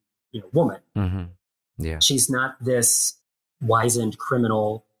speak, woman. Yeah, she's not this wizened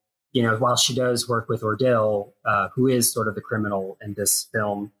criminal. While she does work with Ordell, who is sort of the criminal in this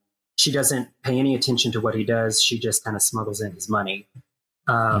film, she doesn't pay any attention to what he does. She just kind of smuggles in his money,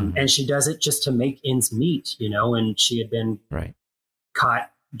 and she does it just to make ends meet. And she had been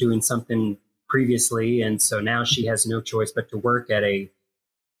caught doing something previously, and so now she has no choice but to work at a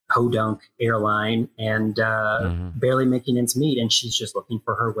podunk airline and barely making ends meet, and she's just looking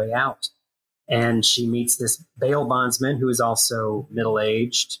for her way out. And she meets this bail bondsman who is also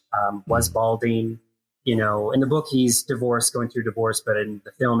middle-aged, was balding. In the book he's divorced, going through divorce, but in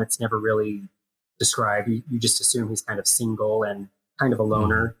the film it's never really described. You just assume he's kind of single and kind of a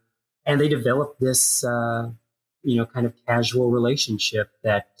loner, and they develop this kind of casual relationship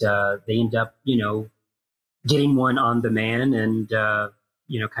that they end up, getting one on the man and,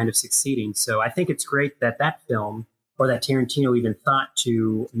 kind of succeeding. So I think it's great that film, or that Tarantino even thought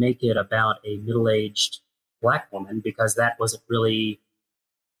to make it about a middle-aged Black woman, because that wasn't really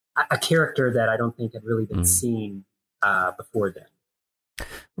a character that I don't think had really been seen before then.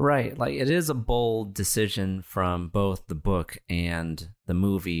 Right. Like, it is a bold decision from both the book and the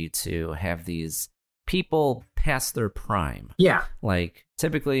movie to have these people past their prime. Yeah. Like,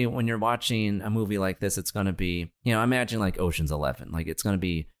 typically when you're watching a movie like this, it's going to be, imagine like Ocean's 11. Like, it's going to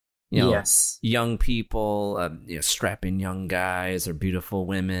be, young people, strapping young guys or beautiful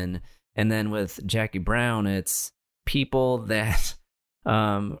women. And then with Jackie Brown, it's people that...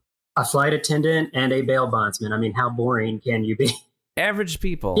 a flight attendant and a bail bondsman. I mean, how boring can you be? Average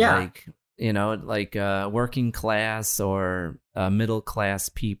people. Yeah. Like working class or middle class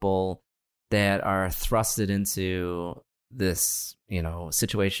people that are thrusted into this,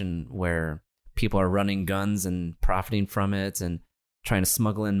 situation where people are running guns and profiting from it and trying to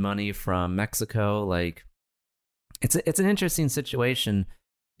smuggle in money from Mexico. Like, it's an interesting situation,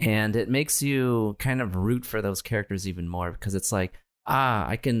 and it makes you kind of root for those characters even more, because it's like,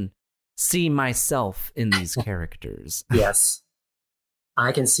 I can see myself in these characters. Yes.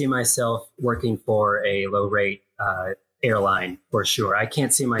 I can see myself working for a low-rate airline for sure. I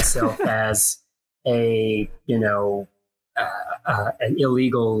can't see myself as an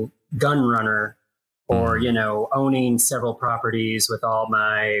illegal gun runner, or owning several properties with all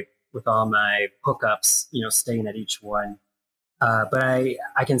my hookups, staying at each one. But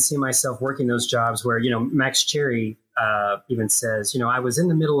I can see myself working those jobs where, Max Cherry even says, I was in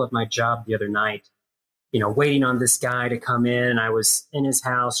the middle of my job the other night, waiting on this guy to come in. I was in his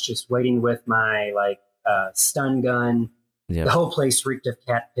house just waiting with my stun gun. Yep. The whole place reeked of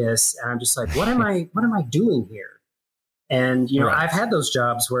cat piss. And I'm just like, what am I doing here? And, right. I've had those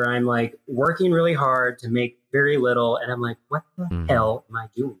jobs where I'm like working really hard to make very little. And I'm like, what the hell am I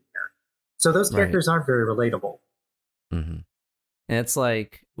doing here? So those characters are very relatable. Mm-hmm. And it's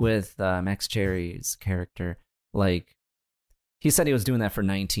like with Max Cherry's character, like he said he was doing that for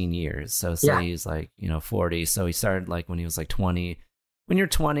 19 years. So say he's like, 40. So he started like when he was like 20. When you're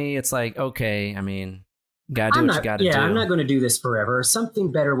 20, it's like, okay, I mean, gotta do what you gotta do. Yeah, I'm not going to do this forever.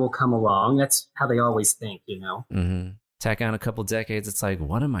 Something better will come along. That's how they always think, Mm-hmm. Tack on a couple decades, it's like,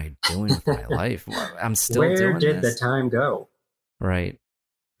 what am I doing with my life? I'm still doing this. Where did the time go? Right.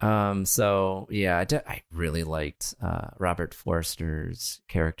 So yeah, I really liked Robert Forster's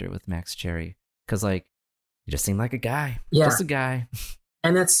character with Max Cherry, because like he just seemed like a guy, just a guy.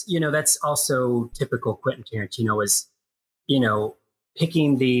 And that's that's also typical Quentin Tarantino, is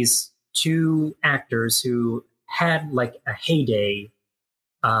picking these two actors who had like a heyday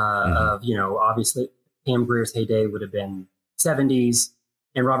of obviously Pam Grier's heyday would have been 70s,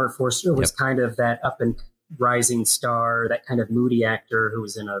 and Robert Forster was kind of that up and rising star, that kind of moody actor who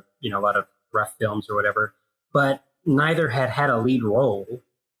was in a lot of rough films or whatever, but neither had a lead role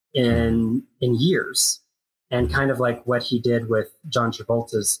in years. And kind of like what he did with John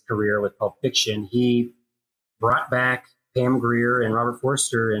Travolta's career with Pulp Fiction, he brought back Pam Grier and Robert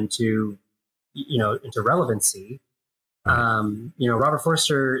Forster into relevancy. Robert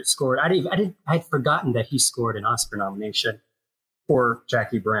Forster scored. I'd forgotten that he scored an Oscar nomination for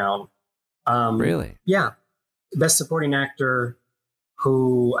Jackie Brown. Really? Yeah. Best Supporting Actor,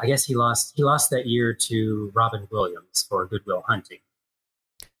 who I guess he lost that year to Robin Williams for Good Will Hunting.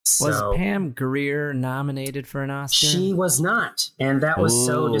 Was Pam Grier nominated for an Oscar? She was not, and that was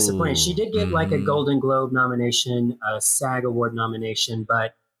so disappointing. She did get like a Golden Globe nomination, a SAG Award nomination,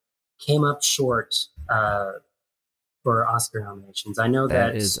 but came up short for Oscar nominations. I know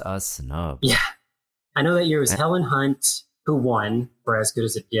that is a snub. Yeah. I know that year was Helen Hunt, who won for As Good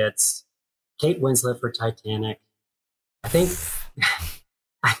as It Gets, Kate Winslet for Titanic. I think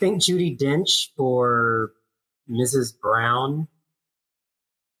Judi Dench for Mrs. Brown.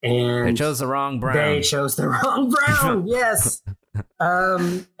 And they chose the wrong Brown. They chose the wrong Brown, yes.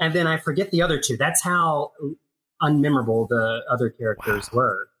 And then I forget the other two. That's how unmemorable the other characters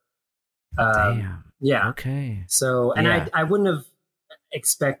were. Damn. Yeah. Okay. So, and I wouldn't have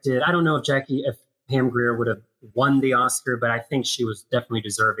expected, I don't know if Pam Grier would have won the Oscar, but I think she was definitely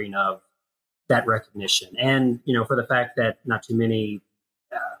deserving of that recognition. And, for the fact that not too many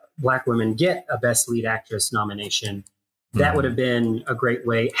Black women get a Best Lead Actress nomination, that would have been a great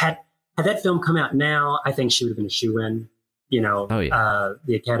way. Had that film come out now, I think she would have been a shoo-in. The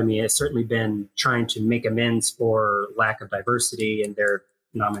Academy has certainly been trying to make amends for lack of diversity in their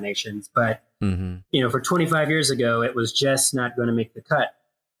nominations. But, for 25 years ago, it was just not going to make the cut,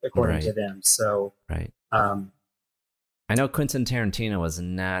 according to them. So, I know Quentin Tarantino was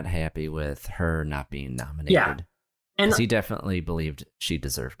not happy with her not being nominated. Yeah. And he definitely believed she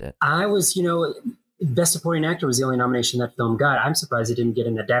deserved it. I was, Best Supporting Actor was the only nomination that film got. I'm surprised it didn't get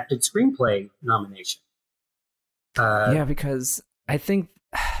an Adapted Screenplay nomination. Because I think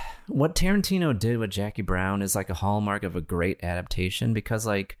what Tarantino did with Jackie Brown is like a hallmark of a great adaptation, because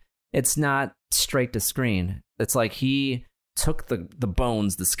like it's not straight to screen. It's like he took the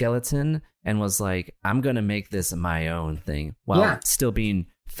bones, the skeleton, and was like, I'm going to make this my own thing while still being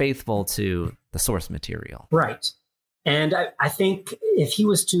faithful to the source material. Right. And I think if he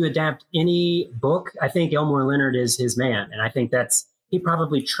was to adapt any book, I think Elmore Leonard is his man. And I think he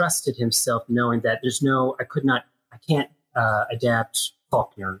probably trusted himself, knowing that I can't adapt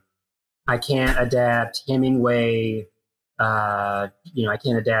Faulkner. I can't adapt Hemingway. I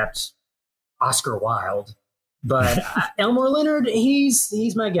can't adapt Oscar Wilde. But Elmore Leonard,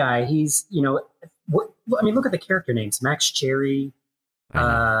 he's my guy. He's, I mean, look at the character names: Max Cherry,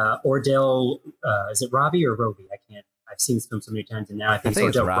 Ordell. Is it Robbie or Roby? I can't. I've seen this film so many times, and now I think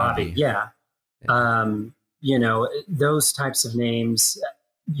it's Ordell Robbie. Yeah. You know, those types of names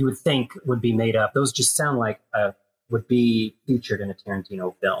you would think would be made up. Those just sound like would be featured in a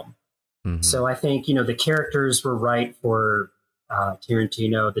Tarantino film. Mm-hmm. So I think, you know, the characters were right for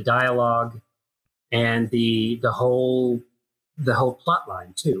Tarantino, the dialogue, and the whole plot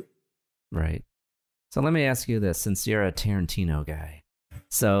line too. Right. So let me ask you this, since you're a Tarantino guy.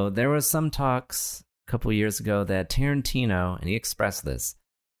 So there was some talks a couple years ago that Tarantino, and he expressed this,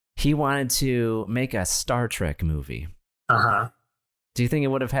 he wanted to make a Star Trek movie. Uh-huh. Do you think it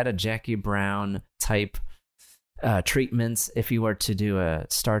would have had a Jackie Brown type treatments if you were to do a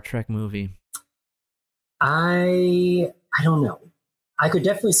Star Trek movie? I don't know. I could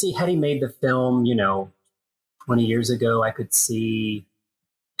definitely see, had he made the film, you know, 20 years ago, I could see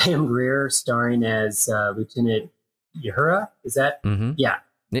Pam Grier starring as Lieutenant Uhura. Is that? Mm-hmm. Yeah.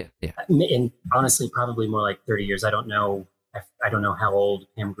 Yeah. And honestly, probably more like 30 years. I don't know how old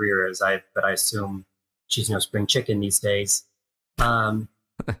Pam Grier is, but I assume she's no spring chicken these days. But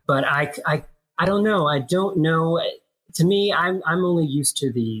I don't know. I don't know. To me, I'm only used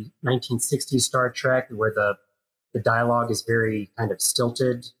to the 1960s Star Trek, where the dialogue is very kind of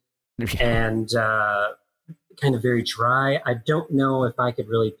stilted and kind of very dry. I don't know if I could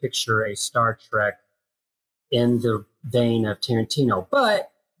really picture a Star Trek in the vein of Tarantino,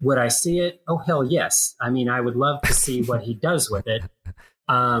 but would I see it? Oh, hell yes. I mean, I would love to see what he does with it.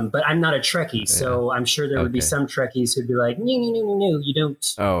 But I'm not a Trekkie, so I'm sure there would be some Trekkies who'd be like, no, you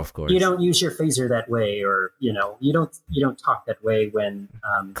don't. Oh, of course. You don't use your phaser that way, or, you know, you don't talk that way when.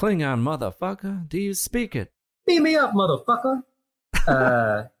 Klingon, motherfucker, do you speak it? Beat me up, motherfucker.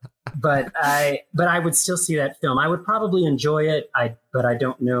 But I would still see that film. I would probably enjoy it. But I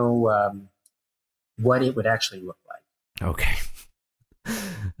don't know what it would actually look like. Okay.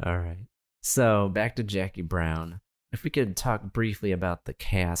 All right. So back to Jackie Brown. If we could talk briefly about the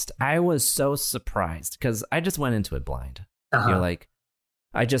cast, I was so surprised because I just went into it blind. Uh-huh. You're like,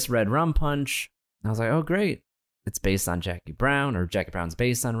 I just read Rum Punch. And I was like, oh, great. It's based on Jackie Brown, or Jackie Brown's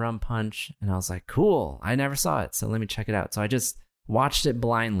based on Rum Punch. And I was like, cool. I never saw it, so let me check it out. So I just watched it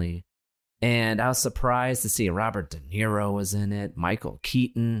blindly. And I was surprised to see Robert De Niro was in it, Michael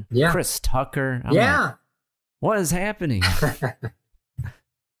Keaton, Chris Tucker. I'm like, what is happening?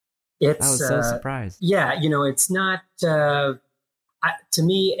 I was so surprised. Yeah, you know, it's not, to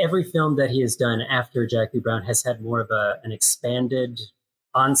me, every film that he has done after Jackie Brown has had more of an expanded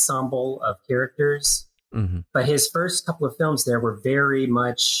ensemble of characters. Mm-hmm. But his first couple of films there were very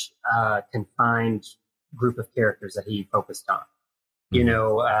much confined group of characters that he focused on. Mm-hmm. You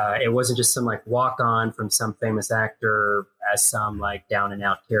know, it wasn't just some like walk on from some famous actor as some like down and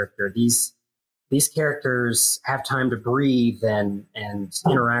out character. These characters have time to breathe and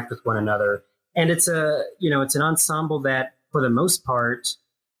interact with one another. And it's an ensemble that for the most part,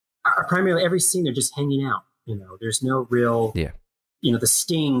 primarily every scene they're just hanging out. You know, there's no real, you know, the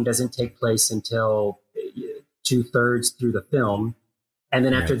sting doesn't take place until 2/3 through the film. And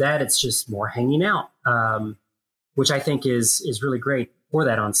then after that, it's just more hanging out, which I think is really great for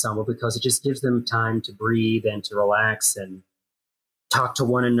that ensemble because it just gives them time to breathe and to relax and talk to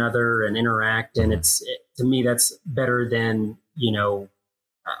one another and interact. And to me, that's better than, you know,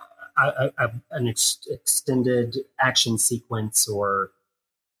 an extended action sequence or,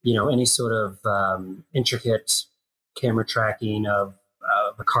 you know, any sort of intricate camera tracking of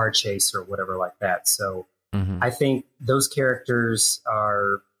a car chase or whatever like that. So I think those characters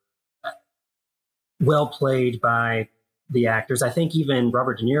are well played by the actors. I think even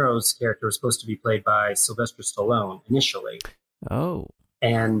Robert De Niro's character was supposed to be played by Sylvester Stallone initially. Oh.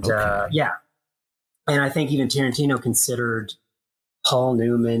 And and I think even Tarantino considered Paul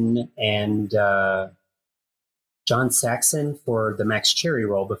Newman and John Saxon for the Max Cherry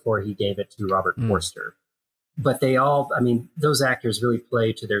role before he gave it to Robert Forster. But they all, I mean, those actors really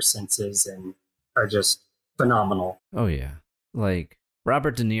play to their senses and are just phenomenal. Oh, yeah. Like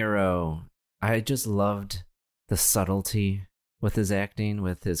Robert De Niro, I just loved the subtlety with his acting,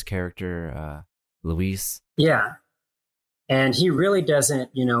 with his character, Luis. Yeah. And he really doesn't,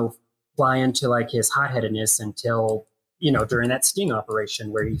 you know, fly into like his hot-headedness until, you know, during that sting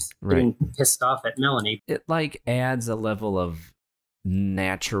operation where he's getting pissed off at Melanie. It like adds a level of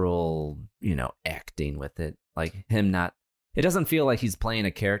natural, you know, acting with it. Like him not, it doesn't feel like he's playing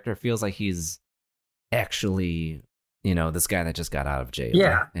a character. It feels like he's actually, you know, this guy that just got out of jail.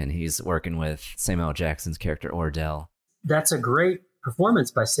 Yeah. And he's working with Samuel L. Jackson's character, Ordell. That's a great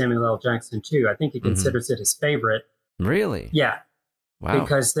performance by Samuel L. Jackson, too. I think he considers it his favorite. Really? Yeah. Wow.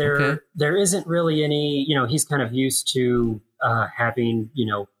 Because there isn't really any, he's kind of used to having,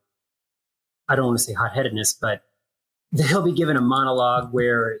 I don't want to say hot-headedness, but he'll be given a monologue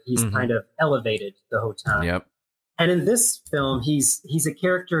where he's kind of elevated the whole time. Yep. And in this film, he's a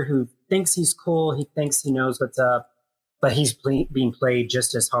character who thinks he's cool. He thinks he knows what's up, but he's being played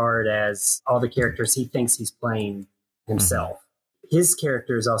just as hard as all the characters he thinks he's playing himself. His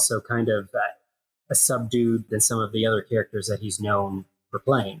character is also kind of a subdued than some of the other characters that he's known for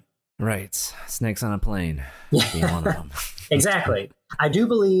playing. Right. Snakes on a Plane being one of them. Exactly. I do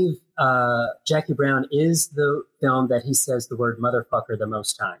believe Jackie Brown is the film that he says the word motherfucker the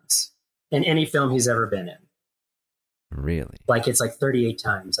most times in any film he's ever been in. Really? Like it's like 38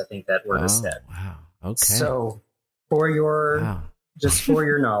 times, I think that word is said. Wow. Okay. So for your just for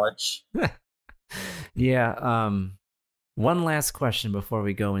your knowledge. Yeah. One last question before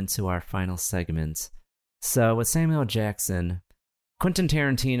we go into our final segment. So with Samuel Jackson, Quentin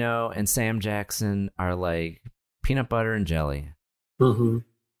Tarantino and Sam Jackson are like peanut butter and jelly. Mm-hmm.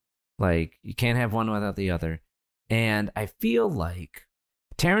 Like you can't have one without the other. And I feel like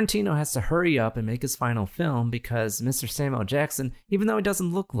Tarantino has to hurry up and make his final film because Mr. Samuel Jackson, even though he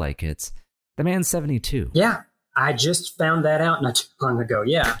doesn't look like it, the man's 72. Yeah, I just found that out not too long ago.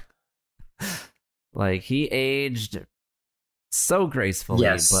 Yeah. Like he aged so gracefully,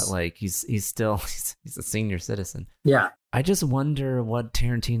 yes. But like he's still he's a senior citizen. Yeah. I just wonder what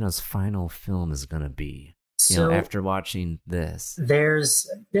Tarantino's final film is going to be. So, after watching this, there's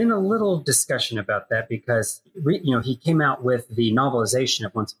been a little discussion about that because he came out with the novelization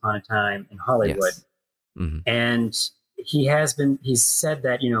of Once Upon a Time in Hollywood, yes. Mm-hmm. and he's said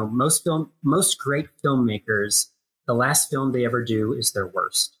that most great filmmakers, the last film they ever do is their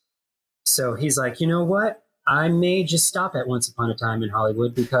worst. So he's like, you know what? I may just stop at Once Upon a Time in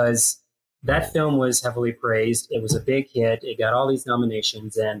Hollywood because that film was heavily praised. It was a big hit. It got all these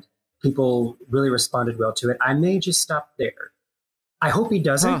nominations and people really responded well to it. I may just stop there. I hope he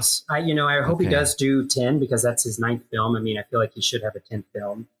doesn't. I hope he does do 10 because that's his 9th film. I mean, I feel like he should have a 10th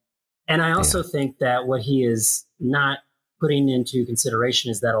film. And I also think that what he is not putting into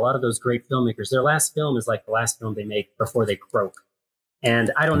consideration is that a lot of those great filmmakers, their last film is like the last film they make before they croak.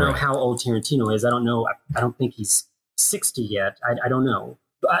 And I don't know how old Tarantino is. I don't know. I don't think he's 60 yet. I don't know.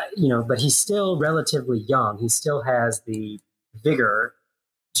 But he's still relatively young. He still has the vigor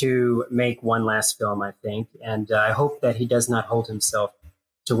to make one last film, I think. And I hope that he does not hold himself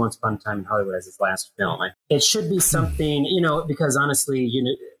to Once Upon a Time in Hollywood as his last film. It should be something, because honestly,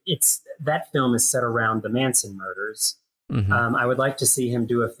 that film is set around the Manson murders. Mm-hmm. I would like to see him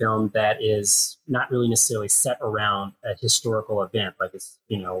do a film that is not really necessarily set around a historical event, like it's,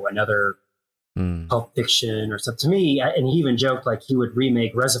 another Pulp Fiction or something. To me, and he even joked like he would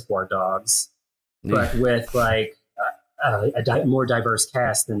remake Reservoir Dogs, but with like a more diverse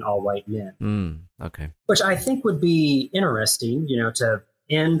cast than all white men. Okay. Which I think would be interesting, to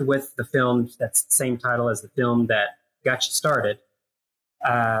end with the film that's the same title as the film that got you started.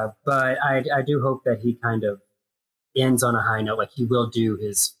 But I do hope that he kind of ends on a high note, like he will do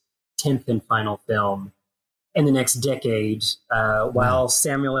his 10th and final film in the next decade while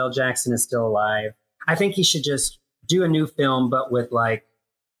Samuel L. Jackson is still alive. I think he should just do a new film, but with like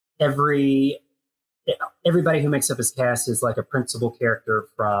everybody who makes up his cast is like a principal character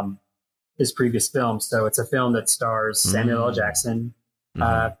from his previous film. So it's a film that stars Samuel L. Jackson,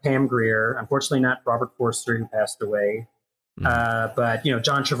 Pam Grier, unfortunately not Robert Forster, who passed away, but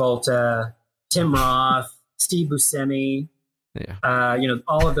John Travolta, Tim Roth, Steve Buscemi,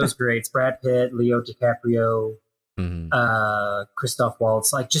 all of those greats, Brad Pitt, Leo DiCaprio, Christoph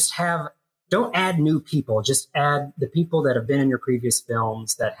Waltz. Like, don't add new people. Just add the people that have been in your previous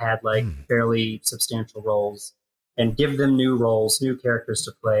films that had like fairly substantial roles, and give them new roles, new characters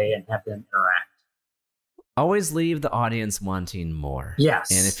to play, and have them interact. Always leave the audience wanting more. Yes.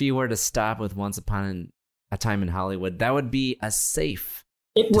 And if you were to stop with Once Upon a Time in Hollywood, that would be a safe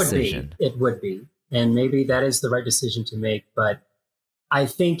decision. It would be. And maybe that is the right decision to make, but I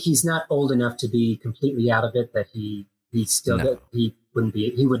think he's not old enough to be completely out of it, that he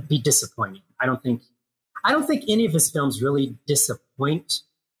would be disappointing. I don't think any of his films really disappoint.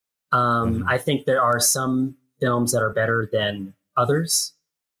 I think there are some films that are better than others.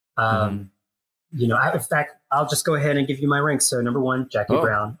 In fact, I'll just go ahead and give you my ranks. So number 1, Jackie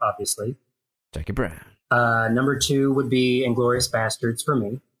Brown, obviously. Jackie Brown. Number 2 would be Inglourious Bastards for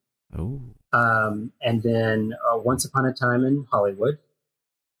me. Oh. And then Once Upon a Time in Hollywood.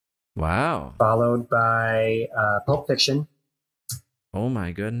 Wow. Followed by Pulp Fiction. Oh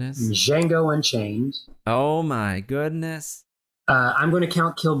my goodness. Django Unchained. Oh my goodness. I'm going to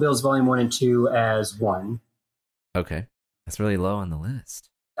count Kill Bills Volume 1 and 2 as one. Okay. That's really low on the list.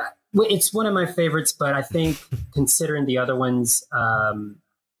 Well, it's one of my favorites, but I think considering the other ones,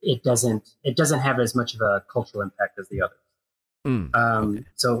 it doesn't have as much of a cultural impact as the others. Okay.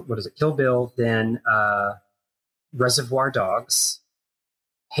 So what is it? Kill Bill, then Reservoir Dogs,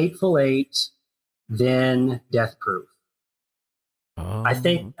 Hateful Eight, then Death Proof. Oh, I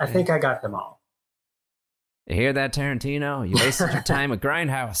think I got them all. You hear that, Tarantino? You wasted your time at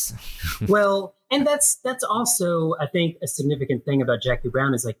Grindhouse. Well, and that's also, I think, a significant thing about Jackie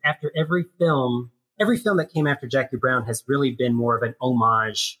Brown is like after every film that came after Jackie Brown has really been more of an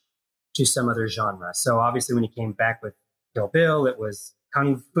homage to some other genre. So obviously when he came back with Kill Bill, it was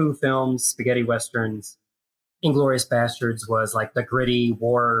kung fu films, spaghetti westerns. Inglourious Bastards was like the gritty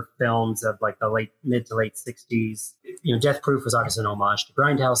war films of like the mid to late 60s. You know, Death Proof was obviously an homage to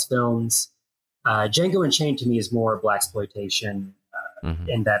Grindhouse films. Django Unchained to me is more blaxploitation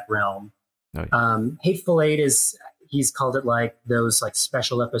in that realm. Oh, yeah. Hateful Eight he's called it like those like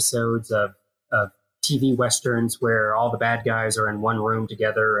special episodes of TV westerns where all the bad guys are in one room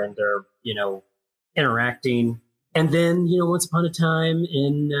together and they're, you know, interacting. And then, you know, Once Upon a Time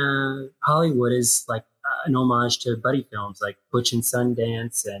in Hollywood is like an homage to buddy films like Butch and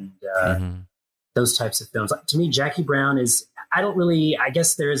Sundance and those types of films. Like, to me, Jackie Brown I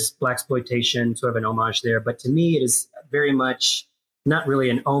guess there is blaxploitation, sort of an homage there, but to me it is very much not really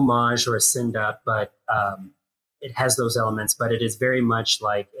an homage or a send-up, but it has those elements, but it is very much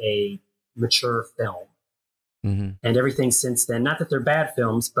like a mature film. And everything since then, not that they're bad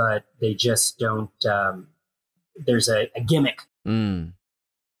films, but they just don't, there's a gimmick.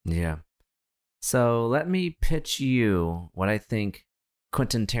 Yeah. So let me pitch you what I think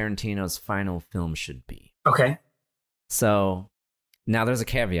Quentin Tarantino's final film should be. Okay. So now there's a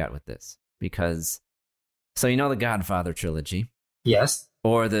caveat with this because, so you know the Godfather trilogy? Yes.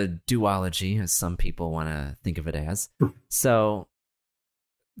 Or the duology, as some people want to think of it as. So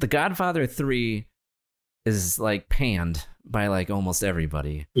the Godfather 3 is like panned by like almost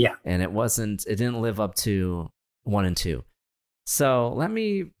everybody. Yeah. And it didn't live up to 1 and 2. So let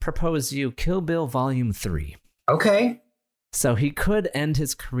me propose you Kill Bill Volume 3. Okay. So he could end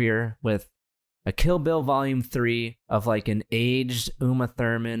his career with a Kill Bill Volume 3 of like an aged Uma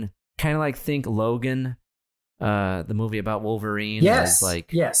Thurman, kind of like think Logan, the movie about Wolverine. Yes.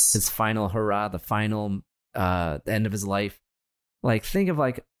 His final hurrah, the final end of his life. Like think of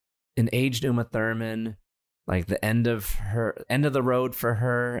like an aged Uma Thurman, like the end of the road for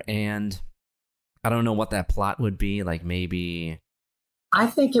her, and I don't know what that plot would be. Like maybe I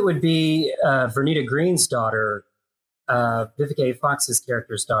think it would be Vernita Green's daughter, Vivica A. Fox's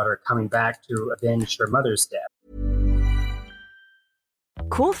character's daughter, coming back to avenge her mother's death.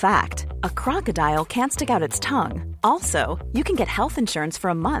 Cool fact, a crocodile can't stick out its tongue. Also, you can get health insurance for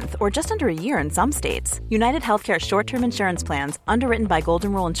a month or just under a year in some states. United Healthcare short-term insurance plans, underwritten by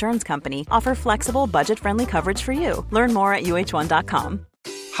Golden Rule Insurance Company, offer flexible, budget-friendly coverage for you. Learn more at UH1.com.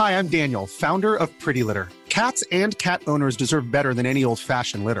 Hi, I'm Daniel, founder of Pretty Litter. Cats and cat owners deserve better than any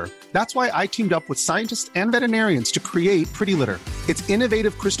old-fashioned litter. That's why I teamed up with scientists and veterinarians to create Pretty Litter. Its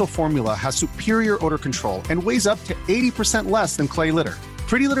innovative crystal formula has superior odor control and weighs up to 80% less than clay litter.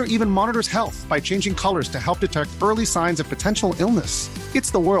 Pretty Litter even monitors health by changing colors to help detect early signs of potential illness. It's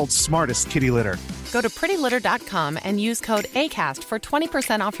the world's smartest kitty litter. Go to prettylitter.com and use code ACAST for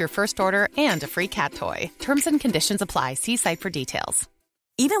 20% off your first order and a free cat toy. Terms and conditions apply. See site for details.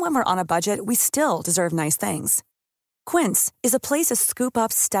 Even when we're on a budget, we still deserve nice things. Quince is a place to scoop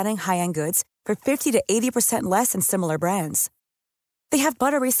up stunning high-end goods for 50 to 80% less than similar brands. They have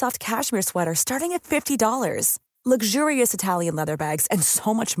buttery soft cashmere sweaters starting at $50, luxurious Italian leather bags, and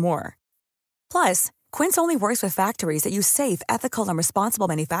so much more. Plus, Quince only works with factories that use safe, ethical, and responsible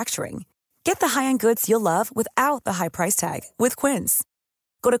manufacturing. Get the high-end goods you'll love without the high price tag with Quince.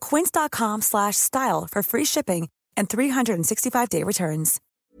 Go to quince.com/style for free shipping and 365-day returns.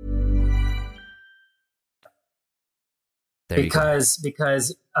 Because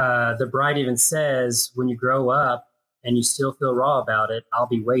the bride even says, when you grow up and you still feel raw about it, I'll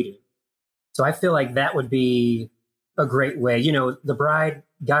be waiting. So I feel like that would be a great way. You know, the bride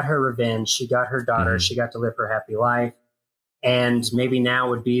got her revenge. She got her daughter. She got to live her happy life. And maybe now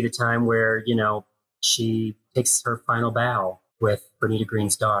would be the time where, you know, she takes her final bow with Vernita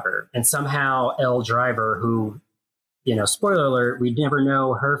Green's daughter. And somehow Elle Driver, who, you know, spoiler alert, we never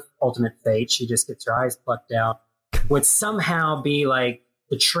know her ultimate fate. She just gets her eyes plucked out, would somehow be like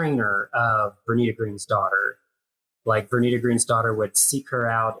the trainer of Vernita Green's daughter. Like Vernita Green's daughter would seek her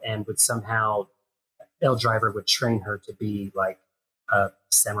out and would somehow, Elle Driver would train her to be like a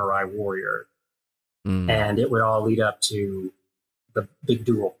samurai warrior. And it would all lead up to the big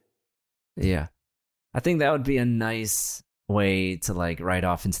duel. Yeah. I think that would be a nice way to like ride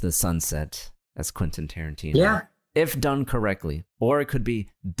off into the sunset as Quentin Tarantino. Yeah. If done correctly. Or it could be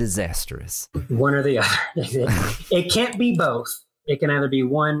disastrous. One or the other. It can't be both. It can either be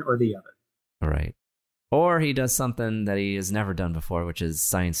one or the other. All right. Or he does something that he has never done before, which is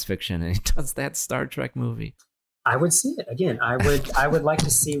science fiction, and he does that Star Trek movie. I would see it. Again, I would like to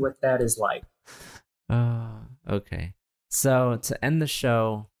see what that is like. Okay. So to end the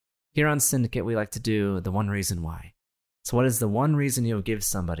show, here on Syndicate, we like to do the one reason why. So what is the one reason you'll give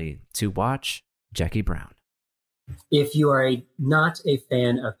somebody to watch Jackie Brown? If you are not a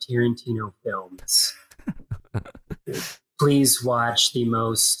fan of Tarantino films, please watch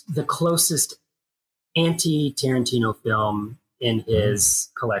the closest anti-Tarantino film in his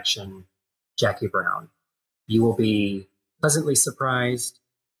collection, Jackie Brown. You will be pleasantly surprised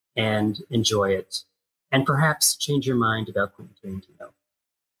and enjoy it, and perhaps change your mind about Quentin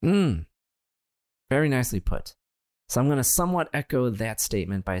Tarantino. Very nicely put. So I'm going to somewhat echo that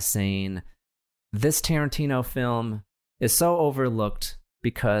statement by saying this Tarantino film is so overlooked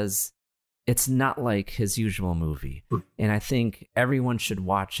because it's not like his usual movie. And I think everyone should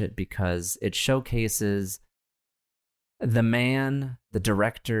watch it because it showcases the man, the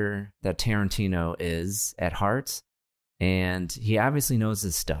director that Tarantino is at heart. And he obviously knows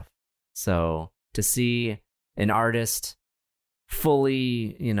his stuff. So to see an artist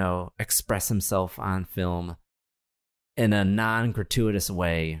fully, express himself on film in a non-gratuitous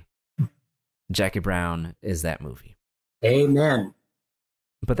way, Jackie Brown is that movie. Amen.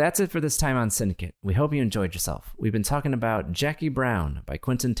 But that's it for this time on Syndicate. We hope you enjoyed yourself. We've been talking about Jackie Brown by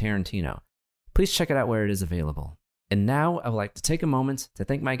Quentin Tarantino. Please check it out where it is available. And now I would like to take a moment to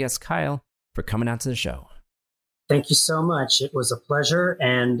thank my guest Kyle for coming out to the show. Thank you so much. It was a pleasure.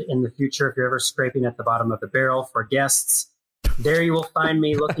 And in the future, if you're ever scraping at the bottom of the barrel for guests, there you will find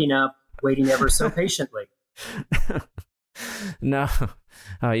me looking up, waiting ever so patiently. No,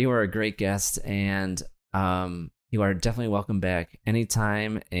 you are a great guest, and you are definitely welcome back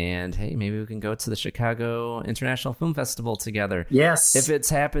anytime. And hey, maybe we can go to the Chicago International Film Festival together. Yes. If it's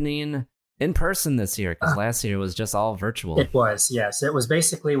happening in person this year, because last year was just all virtual. It was, yes. It was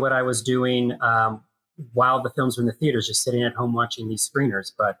basically what I was doing while the films were in the theaters, just sitting at home watching these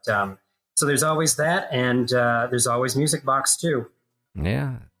screeners. But so there's always that, and there's always Music Box too.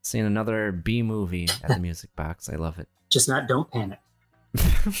 Yeah, seeing another B movie at the Music Box. I love it. Just not Don't Panic.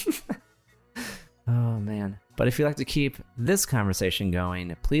 Oh, man. But if you'd like to keep this conversation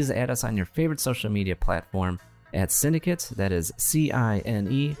going, please add us on your favorite social media platform at Syndicate. That is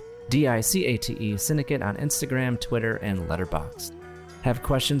CINEDICATE, Syndicate on Instagram, Twitter, and Letterboxd. Have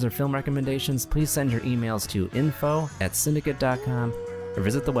questions or film recommendations? Please send your emails to info@syndicate.com or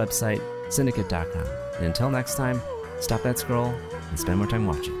visit the website syndicate.com. And until next time, stop that scroll and spend more time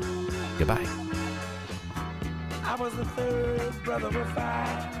watching. Goodbye. I was the third brother of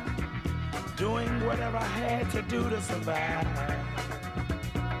five, doing whatever I had to do to survive.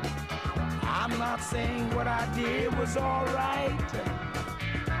 I'm not saying what I did was all right.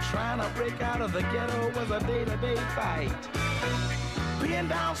 Trying to break out of the ghetto was a day-to-day fight. Being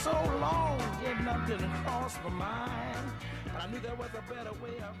down so long, getting up didn't cross my mind. But I knew there was a better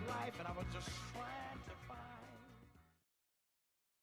way of life, and I was just trying.